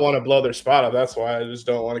just don't want to blow their spot up. That's why I just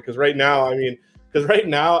don't want to. Because right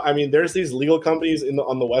now, there's these legal companies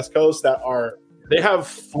on the West Coast that they have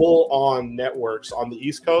full on networks on the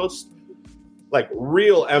East Coast, like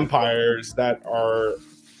real empires that are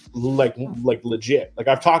like legit. Like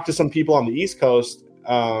I've talked to some people on the East Coast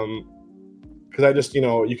because I just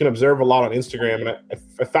you can observe a lot on Instagram, and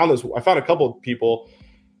I found a couple of people.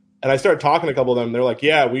 And I started talking to a couple of them. They're like,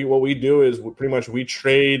 yeah, what we do is we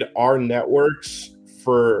trade our networks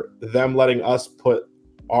for them letting us put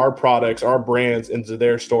our products, our brands into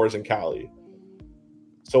their stores in Cali.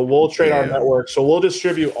 So we'll trade our network. So we'll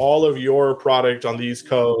distribute all of your product on the East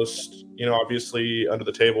Coast, obviously under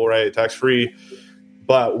the table, right? Tax free.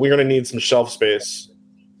 But we're going to need some shelf space.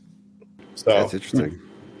 So that's interesting.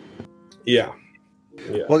 Yeah.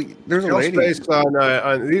 Well, there's a lady. Space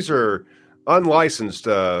on these are unlicensed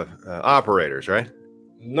operators, right?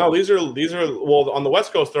 No, these are well on the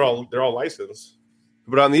West Coast they're all licensed.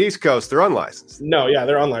 But on the East Coast they're unlicensed. No, yeah,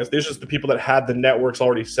 they're unlicensed. These are just the people that had the networks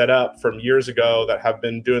already set up from years ago that have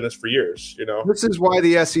been doing this for years, This is why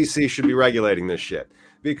the SEC should be regulating this shit.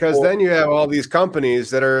 Because then you have all these companies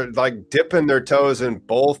that are like dipping their toes in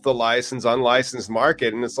both the licensed, unlicensed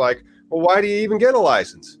market, and it's like, well, why do you even get a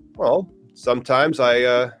license? Well, sometimes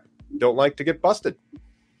I don't like to get busted.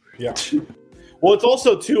 Yeah. Well, it's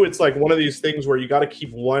also too. It's like one of these things where you got to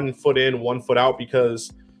keep one foot in, one foot out,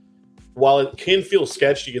 because while it can feel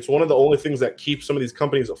sketchy, it's one of the only things that keeps some of these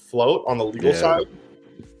companies afloat on the legal side.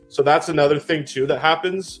 So that's another thing too that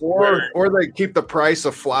happens. Or they keep the price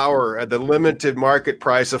of flour at the limited market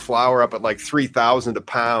price of flour up at like $3,000 a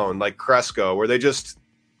pound, like Cresco, where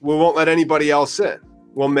we won't let anybody else in.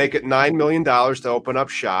 We'll make it $9 million to open up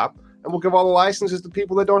shop, and we'll give all the licenses to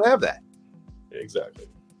people that don't have that. Exactly.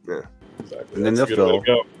 Yeah, exactly. And then they'll fill.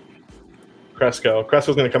 Cresco's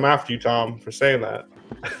going to come after you, Tom, for saying that.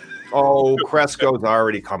 Oh, Cresco's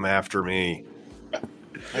already come after me.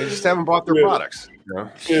 I just haven't bought their products.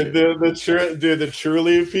 Dude, the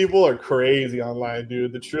Trulieve people are crazy online,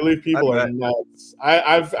 dude. The Trulieve people are nuts.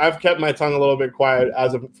 I've kept my tongue a little bit quiet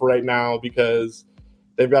for right now because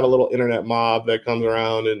they've got a little internet mob that comes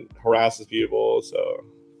around and harasses people. So.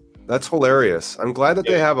 That's hilarious. I'm glad that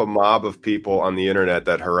they have a mob of people on the internet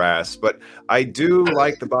that harass, but I do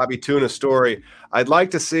like the Bobby Tuna story. I'd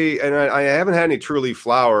like to see, and I haven't had any Trulieve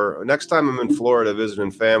flour. Next time I'm in Florida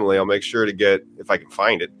visiting family, I'll make sure to get, if I can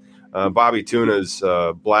find it, Bobby Tuna's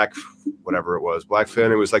black, whatever it was,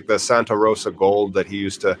 Blackfin. It was like the Santa Rosa Gold that he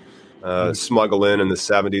used to smuggle in the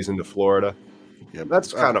 70s into Florida. Yep.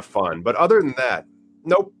 That's kind of fun. But other than that,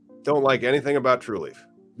 nope, don't like anything about True Leaf.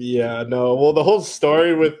 Yeah, no. Well, the whole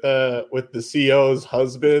story with the CEO's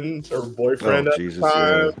husband or boyfriend at the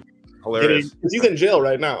time, hilarious. Because he's in jail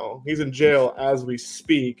right now. He's in jail as we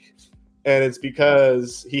speak, and it's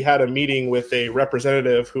because he had a meeting with a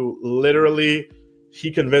representative who literally he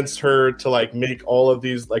convinced her to like make all of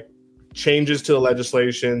these like changes to the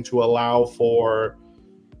legislation to allow for,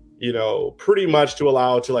 you know, pretty much to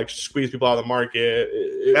allow to like squeeze people out of the market.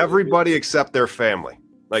 Everybody except their family.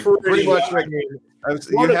 Like pretty much. I mean,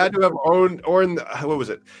 you had to have owned, what was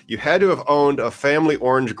it? You had to have owned a family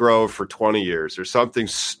orange grove for 20 years or something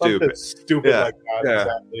stupid. Like that. Yeah.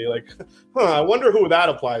 Exactly. Like, I wonder who that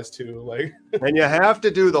applies to. Like, and you have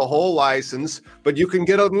to do the whole license, but you can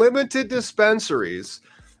get unlimited dispensaries,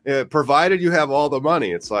 provided you have all the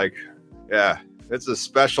money. It's like, yeah, it's a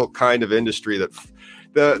special kind of industry that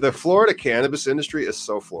the Florida cannabis industry is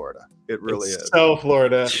so Florida. It really is. So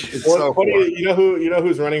Florida. It's so Florida. You know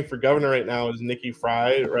who's running for governor right now is Nikki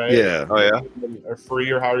Fry, right? Yeah. Oh yeah. Or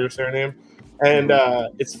Free, or however you say her name. And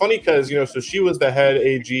it's funny because so she was the head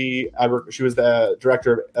AG. She was the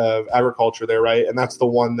director of agriculture there, right? And that's the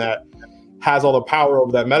one that has all the power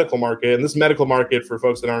over that medical market. And this medical market, for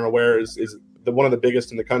folks that aren't aware, is one of the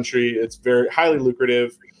biggest in the country. It's very highly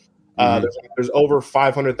lucrative. There's over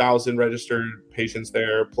 500,000 registered patients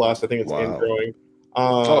there. Plus, I think it's been growing.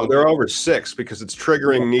 They're over 6 because it's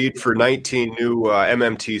triggering need for 19 new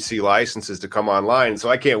MMTC licenses to come online. So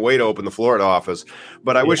I can't wait to open the Florida office.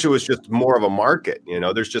 But I wish it was just more of a market. You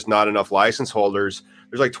know, there's just not enough license holders.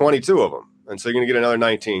 There's like 22 of them. And so you're going to get another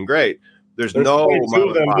 19. Great. There's no 22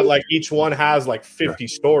 of them, but like each one has like 50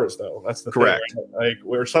 stores, though. That's the correct thing, right? Like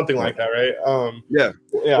or something like that, right? Yeah.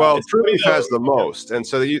 Well, True Leaf has the most, and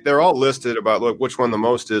so they're all listed about which one the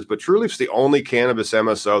most is. But True Leaf's the only cannabis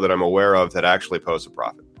MSO that I'm aware of that actually posts a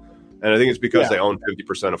profit, and I think it's because they own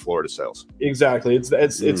 50% of Florida sales. Exactly. It's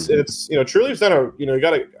True Leaf's done I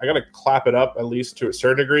gotta clap it up at least to a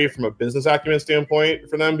certain degree from a business acumen standpoint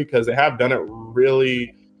for them, because they have done it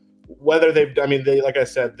really. Whether they like I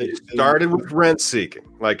said, they started with rent seeking.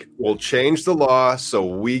 Like, we'll change the law so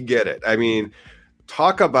we get it. I mean,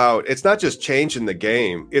 talk about, it's not just changing the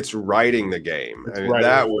game; it's writing the game. I mean,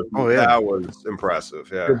 that was impressive.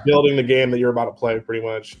 Yeah, you're building the game that you're about to play, pretty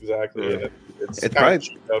much. Exactly. Yeah. It's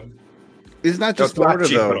probably it's not just Florida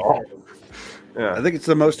though. Yeah. I think it's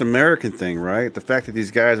the most American thing, right? The fact that these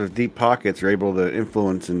guys with deep pockets are able to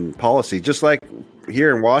influence in policy, just like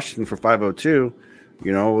here in Washington for 502.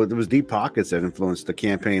 You know, it was deep pockets that influenced the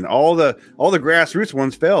campaign. All the grassroots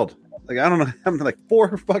ones failed. Like, I don't know, I'm like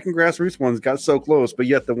 4 fucking grassroots ones got so close, but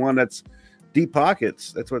yet the one that's deep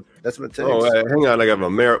pockets, that's what it takes. Oh, hang on, I got a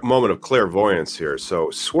moment of clairvoyance here. So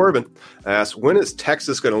Swervin asks, when is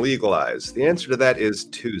Texas going to legalize? The answer to that is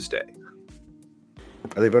Tuesday.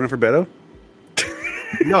 Are they voting for Beto?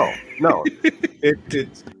 No.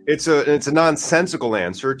 It's a nonsensical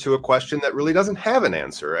answer to a question that really doesn't have an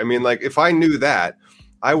answer. I mean, like, if I knew that,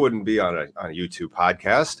 I wouldn't be on a YouTube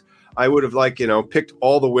podcast. I would have picked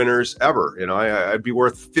all the winners ever. You know, I'd be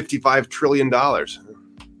worth $55 trillion.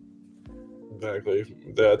 Exactly.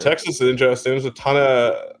 Texas is interesting. There's a ton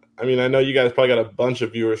of. I mean, I know you guys probably got a bunch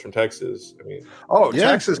of viewers from Texas. I mean,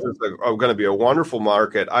 Texas is going to be a wonderful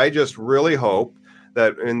market. I just really hope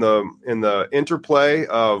that in the interplay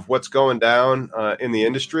of what's going down in the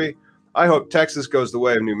industry, I hope Texas goes the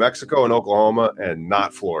way of New Mexico and Oklahoma and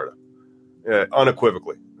not Florida,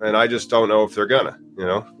 unequively. And I just don't know if they're gonna,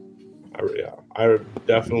 I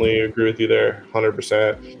definitely agree with you there,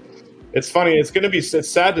 100%. It's funny. It's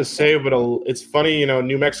sad to say, but it's funny.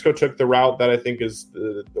 New Mexico took the route that I think is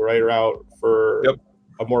the right route for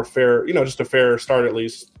a more fair, just a fair start at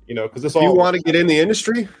least. Because if you want to get in the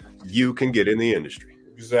industry, you can get in the industry.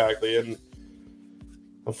 Exactly. And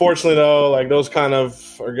unfortunately, though, like those kind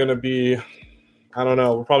of are going to be, I don't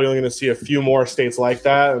know, we're probably only going to see a few more states like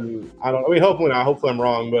that. And hopefully not. Hopefully I'm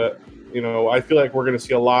wrong. But, I feel like we're going to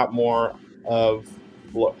see a lot more of.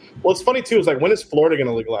 Well, it's funny, too, is like, when is Florida going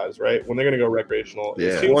to legalize, right? When they're going to go recreational?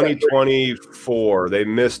 Yeah, 2024. They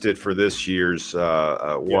missed it for this year's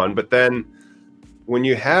one. But then when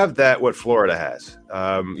you have what Florida has,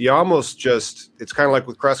 you almost it's kind of like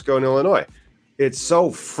with Cresco in Illinois. It's so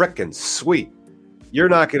frickin' sweet. You're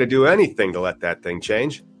not going to do anything to let that thing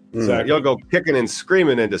change. Exactly. You'll go kicking and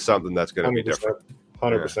screing into something that's going to be different.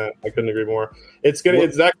 100%. Yeah. I couldn't agree more. It's gonna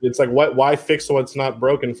exactly. It's like why fix what's not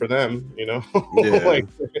broken for them? Yeah.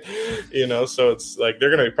 So it's like they're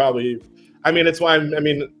gonna probably. I mean, it's why.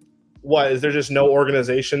 What is there just no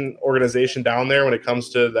organization down there when it comes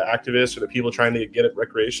to the activists or the people trying to get it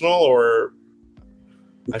recreational? Or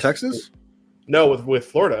Texas? No, with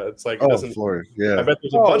Florida, it's like it doesn't. Florida. Yeah. I bet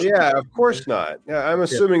there's a bunch. Yeah, of course not. Yeah, I'm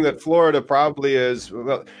assuming that Florida probably is.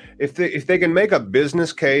 Well, if they can make a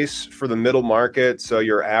business case for the middle market, so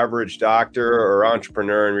your average doctor or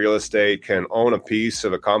entrepreneur in real estate can own a piece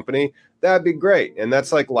of a company, that'd be great. And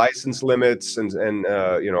that's like license limits and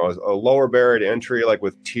a lower barrier to entry, like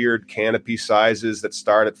with tiered canopy sizes that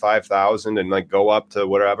start at 5,000 and like go up to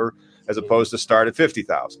whatever, as opposed to start at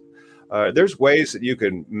 50,000. There's ways that you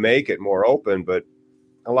can make it more open, but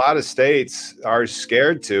a lot of states are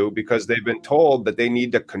scared to because they've been told that they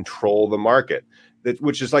need to control the market,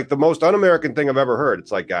 which is like the most un-American thing I've ever heard.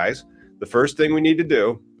 It's like, guys, the first thing we need to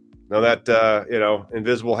do, that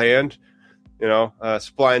invisible hand,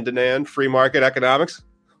 supply and demand, free market economics.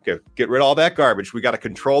 Okay, get rid of all that garbage. We got to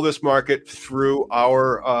control this market through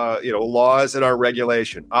our laws and our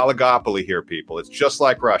regulation. Oligopoly here, people. It's just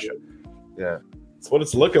like Russia. Yeah. That's what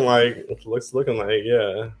it's looking like.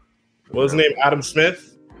 Yeah. What was his name? Adam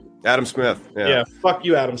Smith? Adam Smith. Yeah. Fuck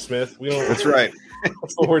you, Adam Smith. We don't. That's right.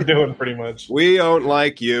 That's what we're doing pretty much. We don't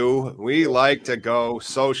like you. We like to go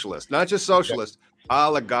socialist. Not just socialist,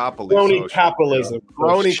 oligopoly. Crony capitalism.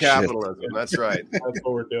 Crony capitalism. That's right. That's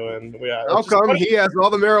what we're doing. How come he has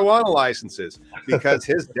all the marijuana licenses? Because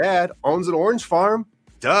his dad owns an orange farm.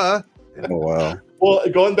 Duh. Oh, wow. Well,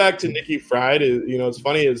 going back to Nikki Fried, it's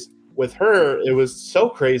funny is with her, it was so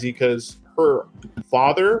crazy because her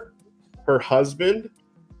father, her husband,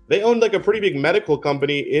 they owned like a pretty big medical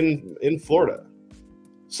company in Florida.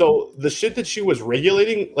 So the shit that she was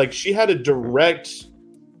regulating, like she had a direct,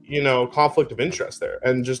 conflict of interest there.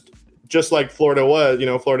 And just like Florida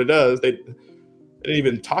does, they didn't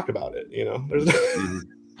even talk about it,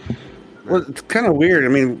 Well, it's kind of weird. I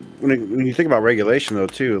mean, when you think about regulation, though,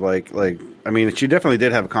 too, she definitely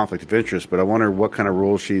did have a conflict of interest, but I wonder what kind of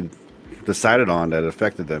rules she decided on that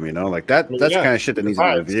affected them. That's the kind of shit that needs to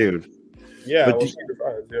be reviewed. Yeah, but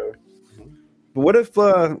what if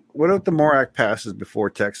the MORE Act passes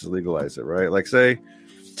before Texas legalizes it, right? Like, say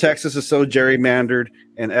Texas is so gerrymandered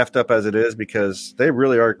and effed up as it is because they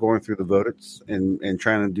really are going through the votes and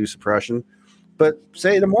trying to do suppression. But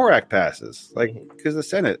say the MORE Act passes, because the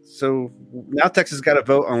Senate. So now Texas got to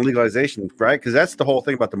vote on legalization, right? Because that's the whole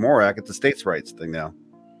thing about the MORE Act. It's a states' rights thing now.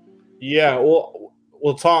 Yeah,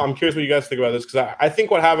 well, Tom, I'm curious what you guys think about this because I think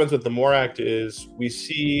what happens with the MORE Act is we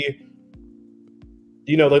see,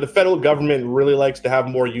 like the federal government really likes to have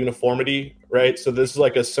more uniformity, right? So this is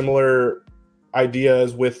like a similar idea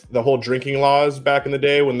as with the whole drinking laws back in the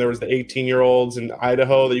day when there was the 18-year-olds in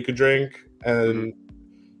Idaho that you could drink, and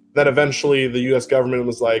then eventually the U.S.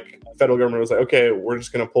 government federal government was like, okay, we're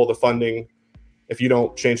just going to pull the funding if you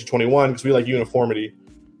don't change to 21 because we like uniformity.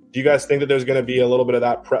 Do you guys think that there's going to be a little bit of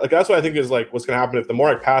that? That's what I think is like what's going to happen if the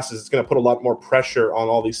MORE Act passes. It's going to put a lot more pressure on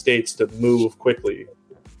all these states to move quickly.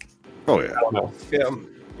 Oh yeah, yeah.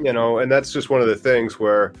 And that's just one of the things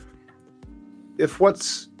where if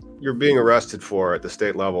what's you're being arrested for at the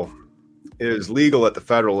state level is legal at the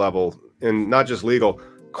federal level, and not just legal,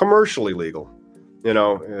 commercially legal.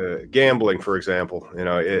 Gambling, for example.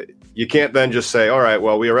 You can't then just say, all right,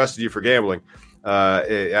 well, we arrested you for gambling.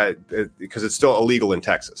 Because it's still illegal in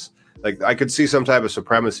Texas. Like I could see some type of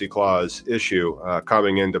supremacy clause issue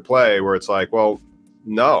coming into play where it's like, well,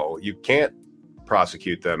 no, you can't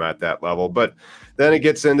prosecute them at that level. But then it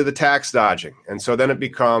gets into the tax dodging. And so then it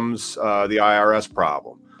becomes the IRS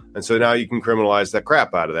problem. And so now you can criminalize the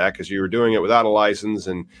crap out of that because you were doing it without a license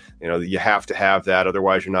and, you have to have that.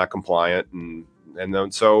 Otherwise you're not compliant. And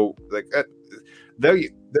then so like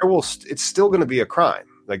it's still going to be a crime.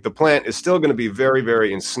 Like the plant is still going to be very,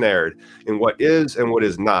 very ensnared in what is and what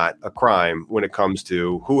is not a crime when it comes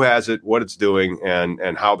to who has it, what it's doing,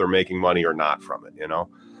 and how they're making money or not from it.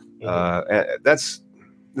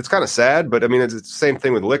 It's kind of sad, but I mean it's the same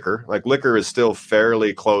thing with liquor. Like liquor is still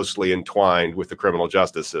fairly closely entwined with the criminal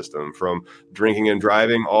justice system, from drinking and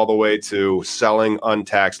driving all the way to selling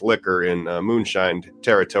untaxed liquor in moonshine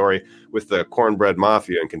territory with the cornbread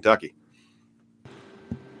mafia in Kentucky.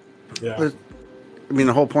 Yeah. But,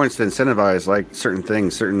 the whole point is to incentivize like certain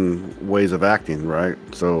things, certain ways of acting, right?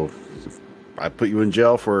 So I put you in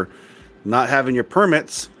jail for not having your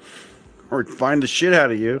permits or fine the shit out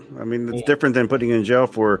of you. It's different than putting you in jail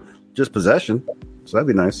for just possession. So that'd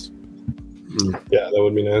be nice. Yeah, that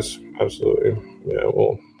would be nice. Absolutely. Yeah,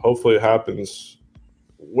 well, hopefully it happens.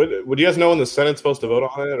 Would you guys know when the Senate's supposed to vote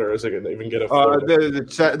on it, or is it going to even get a vote?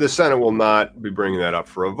 The Senate will not be bringing that up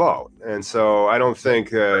for a vote. And so I don't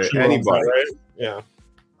think anybody... Right? Yeah.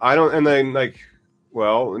 I don't, and then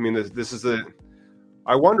this is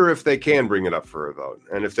I wonder if they can bring it up for a vote.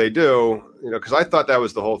 And if they do, because I thought that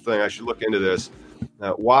was the whole thing. I should look into this.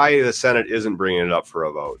 why the Senate isn't bringing it up for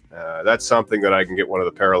a vote. That's something that I can get one of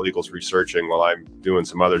the paralegals researching while I'm doing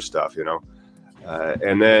some other stuff,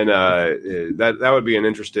 and then that would be an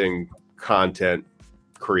interesting content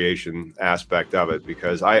creation aspect of it,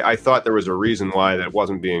 because I thought there was a reason why that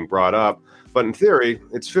wasn't being brought up. But in theory,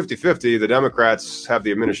 it's 50-50. The Democrats have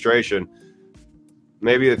the administration.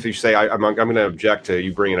 Maybe if you say, I'm going to object to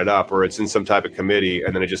you bringing it up, or it's in some type of committee,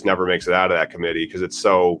 and then it just never makes it out of that committee because it's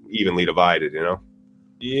so evenly divided,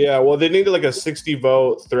 Yeah, well, they needed like a 60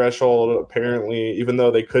 vote threshold, apparently, even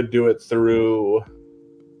though they could do it through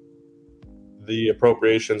the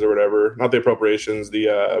appropriations or whatever. Not the appropriations,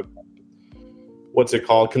 the what's it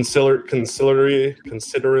called? Conciliatory. I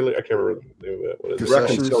can't remember what is it.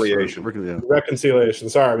 Reconciliation.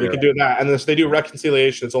 Sorry, we could do that. And if they do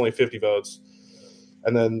reconciliation, it's only 50 votes.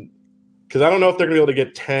 And then, because I don't know if they're going to be able to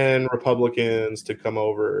get 10 Republicans to come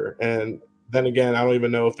over. And then again, I don't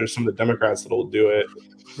even know if there's some of the Democrats that will do it.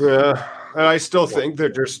 Yeah, and I still think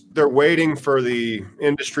they're waiting for the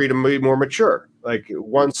industry to be more mature. Like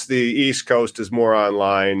once the East Coast is more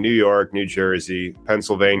online, New York, New Jersey,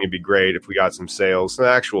 Pennsylvania would be great if we got some sales,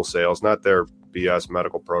 actual sales, not their BS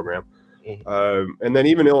medical program. And then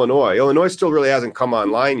even Illinois still really hasn't come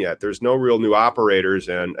online yet. There's no real new operators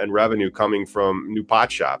and revenue coming from new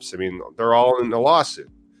pot shops. I mean, they're all in a lawsuit,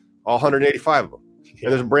 all 185 of them.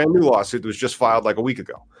 And there's a brand new lawsuit that was just filed like a week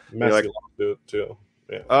ago. Messy lawsuit too.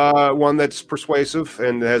 Yeah. One that's persuasive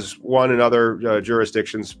and has won in other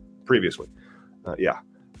jurisdictions previously.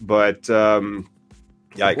 But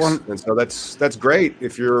yikes. And so that's great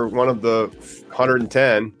if you're one of the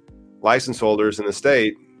 110 license holders in the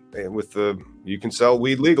state. And you can sell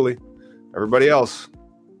weed legally. Everybody else,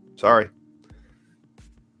 sorry.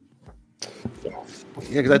 Yeah,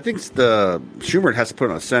 because I think the Schumer has to put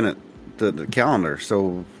on a Senate the calendar.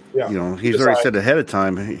 So he's already said ahead of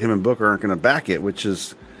time him and Booker aren't going to back it, which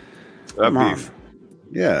is beef.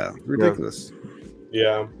 Yeah, ridiculous.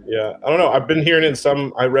 Yeah. I don't know. I've been hearing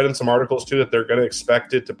I read in some articles too that they're going to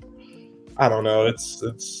expect it to. I don't know. It's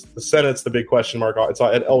the Senate's the big question mark.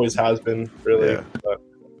 It always has been, really. Yeah. But,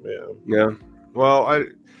 yeah. Well,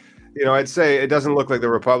 I'd say it doesn't look like the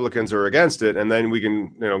Republicans are against it, and then we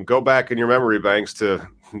can, go back in your memory banks to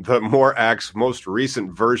the MORE Act's most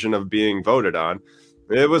recent version of being voted on.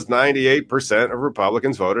 It was 98% of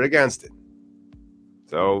Republicans voted against it.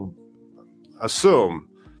 So, assume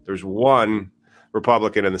there's one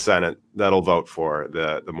Republican in the Senate that'll vote for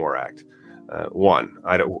the MORE Act. One.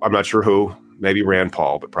 I'm not sure who. Maybe Rand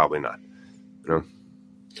Paul, but probably not.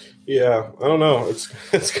 Yeah, I don't know.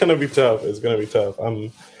 It's gonna be tough. It's gonna be tough.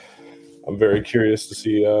 I'm very curious to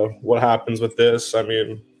see what happens with this. I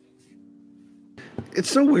mean, it's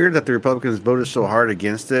so weird that the Republicans voted so hard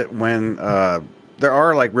against it when there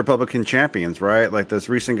are like Republican champions, right? Like this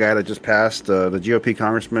recent guy that just passed, the GOP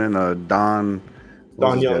congressman, Don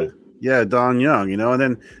Young. Yeah, Don Young. And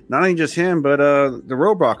then not only just him, but the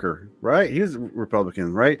Rohrabacher, right? He was a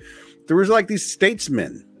Republican, right? There was like these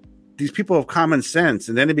statesmen. These people of common sense,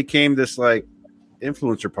 and then it became this like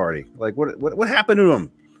influencer party. Like what happened to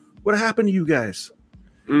them? What happened to you guys?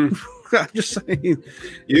 I'm just saying,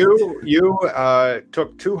 you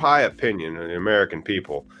took too high opinion of the American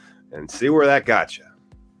people, and see where that got you.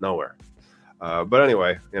 Nowhere. But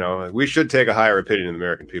anyway, we should take a higher opinion of the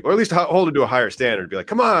American people, or at least hold it to a higher standard. Be like,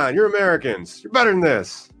 come on, you're Americans. You're better than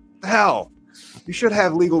this. What the hell? You should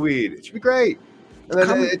have legal weed. It should be great. And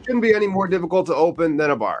then it shouldn't be any more difficult to open than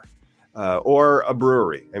a bar. Or a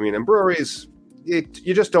brewery. I mean, in breweries,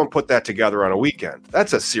 you just don't put that together on a weekend.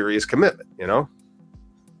 That's a serious commitment, And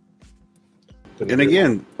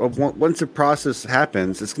again, once the process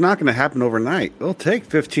happens, it's not going to happen overnight. It'll take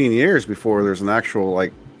 15 years before there's an actual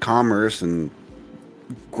like commerce and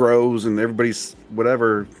grows and everybody's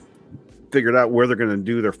whatever figured out where they're going to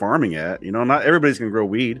do their farming at. Not everybody's going to grow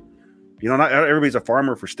weed. Not everybody's a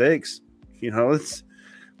farmer for steaks. It's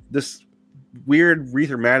this weird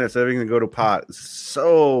Reefer Madness, everything to go to pot. It's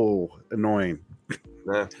so annoying.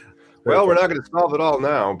 Yeah. Well, we're not going to solve it all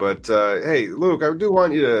now, but hey, Luke, I do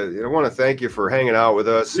want you to, I want to thank you for hanging out with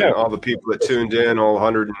us and all the people that tuned in, all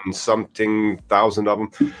 100 and something thousand of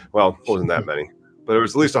them. Well, it wasn't that many, but it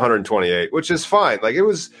was at least 128, which is fine. Like it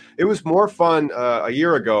was more fun a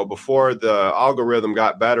year ago before the algorithm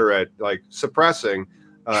got better at like suppressing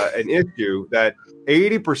an issue that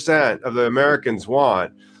 80% of the Americans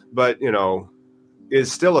want. But,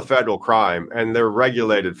 is still a federal crime, and they're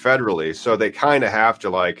regulated federally. So they kind of have to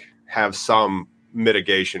like have some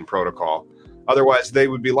mitigation protocol. Otherwise they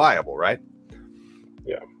would be liable. Right.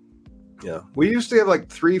 Yeah. Yeah. We used to have like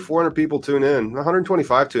 300-400 people tune in.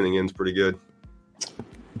 125 tuning in is pretty good.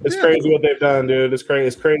 It's crazy what they've done, dude. It's crazy.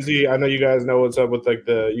 It's crazy. I know you guys know what's up with like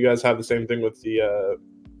you guys have the same thing with the.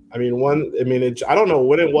 I don't know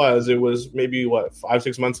when it was. It was maybe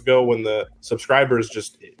 5-6 months ago when the subscribers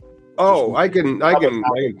just. I can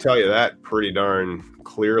tell you that pretty darn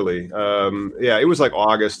clearly. It was like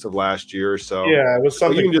August of last year or so. Yeah, it was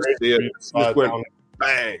something. You can just see it. Just went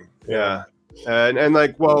bang. Yeah. And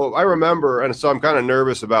like, well, I remember, and so I'm kind of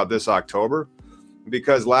nervous about this October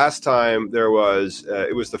because last time there was,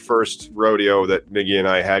 it was the first rodeo that Miggy and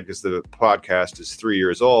I had because the podcast is 3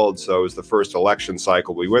 years old. So it was the first election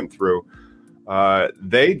cycle we went through.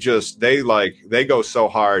 They go so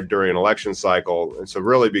hard during an election cycle. And so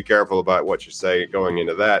really be careful about what you say going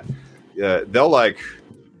into that. They'll like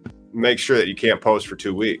make sure that you can't post for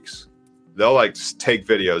 2 weeks. They'll like take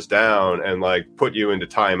videos down and like put you into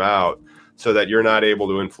timeout so that you're not able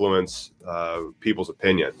to influence people's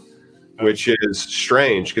opinion, which is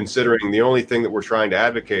strange considering the only thing that we're trying to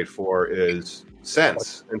advocate for is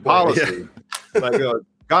sense and policy. Like,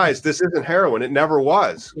 guys, this isn't heroin. It never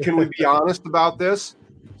was. Can we be honest about this?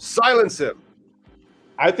 Silence him.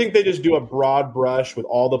 I think they just do a broad brush with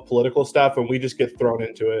all the political stuff and we just get thrown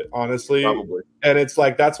into it, honestly. Probably. And it's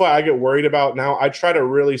like, that's why I get worried about now. I try to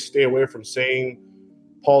really stay away from saying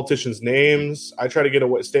politicians' names. I try to get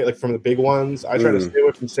away, stay like from the big ones. I try to stay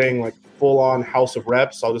away from saying like full on House of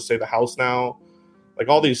Reps. I'll just say the House now. Like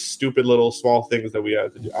all these stupid little small things that we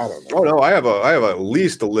have to do. I don't know. Oh no, I have at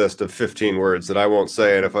least a list of 15 words that I won't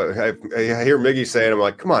say. And if I hear Miggy saying, I'm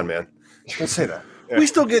like, come on, man, don't say that. Yeah. We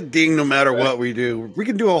still get dinged no matter what we do. We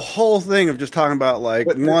can do a whole thing of just talking about like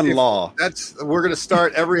one law. We're going to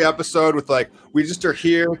start every episode with like, we just are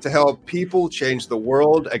here to help people change the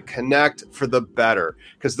world and connect for the better.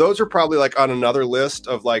 Because those are probably like on another list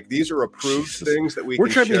of like, these are approved things that we're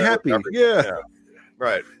trying to be happy. Yeah.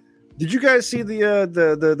 Right. Did you guys see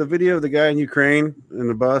the video of the guy in Ukraine in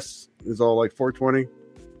the bus? It's all like 420.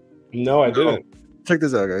 No, I didn't. Check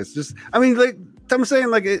this out, guys. I'm saying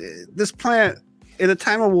like this plant in a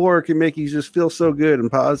time of war can make you just feel so good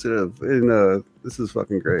and positive. And this is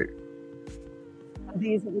fucking great.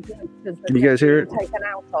 These are the goods. Can you guys hear it? Taken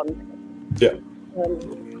out on. Yeah.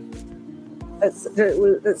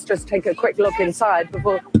 Let's just take a quick look inside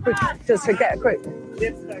before, just to get a quick.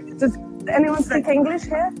 Does anyone speak English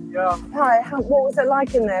here? Yeah. Hi. what was it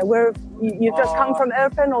like in there? You've just come from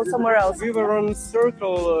Irpin or somewhere else? We were on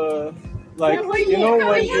circle. Like, you know,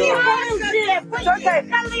 when you're... It's okay.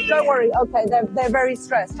 Don't worry. Okay, they're very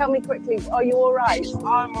stressed. Tell me quickly, are you all right?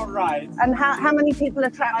 I'm all right. And how many people are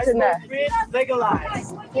trapped in there?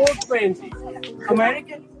 Legalized. 420.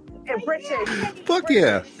 American? British. Fuck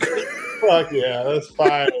yeah. Fuck yeah, that's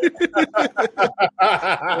fine.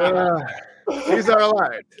 These are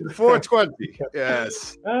alive. 420.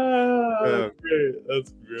 Yes. That's great.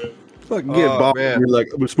 That's great. Fucking get bombed. You're like,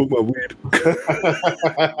 I'm going to smoke my weed.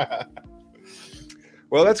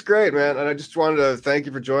 Well, that's great, man. And I just wanted to thank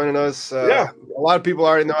you for joining us. A lot of people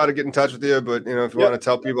already know how to get in touch with you, but if you want to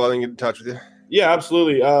tell people how they can get in touch with you. Yeah,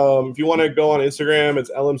 absolutely. If you want to go on Instagram,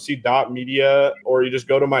 it's lmc.media, or you just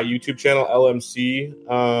go to my YouTube channel,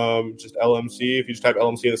 LMC. Just LMC. If you just type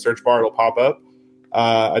LMC in the search bar, it'll pop up.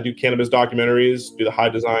 I do cannabis documentaries, do the High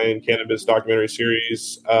Design Cannabis documentary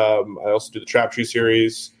series. I also do the Trap Tree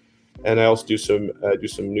series. And I also do some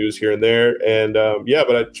news here and there. And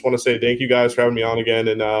but I just want to say thank you guys for having me on again.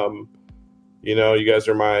 And you guys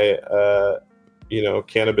are my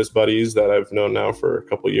cannabis buddies that I've known now for a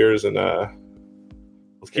couple of years. And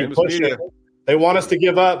let's keep pushing it. They want us to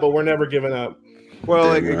give up, but we're never giving up.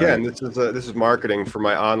 Well, again, this is marketing for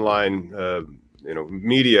my online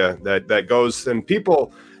media that goes, and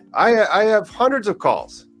people. I have hundreds of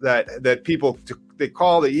calls that people. They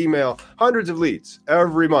call, they email, hundreds of leads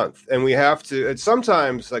every month, and we have to. And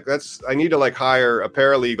sometimes, I need to hire a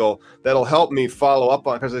paralegal that'll help me follow up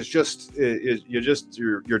on, because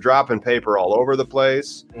you're dropping paper all over the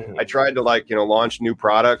place. Mm-hmm. I tried to launch new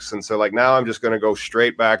products, and so now I'm just going to go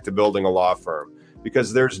straight back to building a law firm,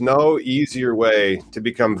 because there's no easier way to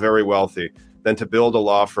become very wealthy than to build a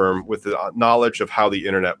law firm with the knowledge of how the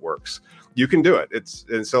internet works. You can do it.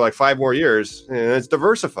 And so 5 more years, and it's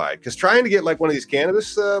diversified. Because trying to get one of these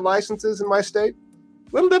cannabis licenses in my state,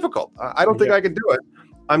 a little difficult. I don't think I could do it.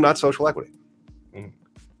 I'm not social equity.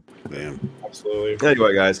 Damn. Absolutely.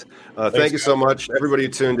 Anyway, guys, thank you so much. Everybody who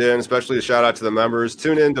tuned in, especially a shout out to the members.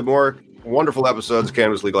 Tune in to more wonderful episodes of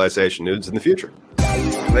Cannabis Legalization News in the future.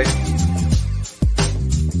 Bye.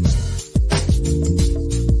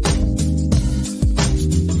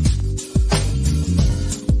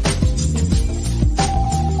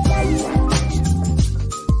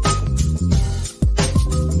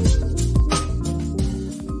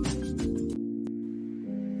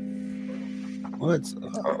 What's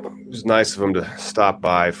It was nice of him to stop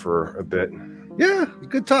by for a bit. Yeah,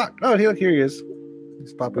 good talk. Oh, here he is.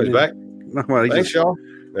 He's popping He's in. back. Well, Thanks, y'all.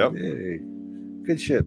 Yep. Hey, good shit.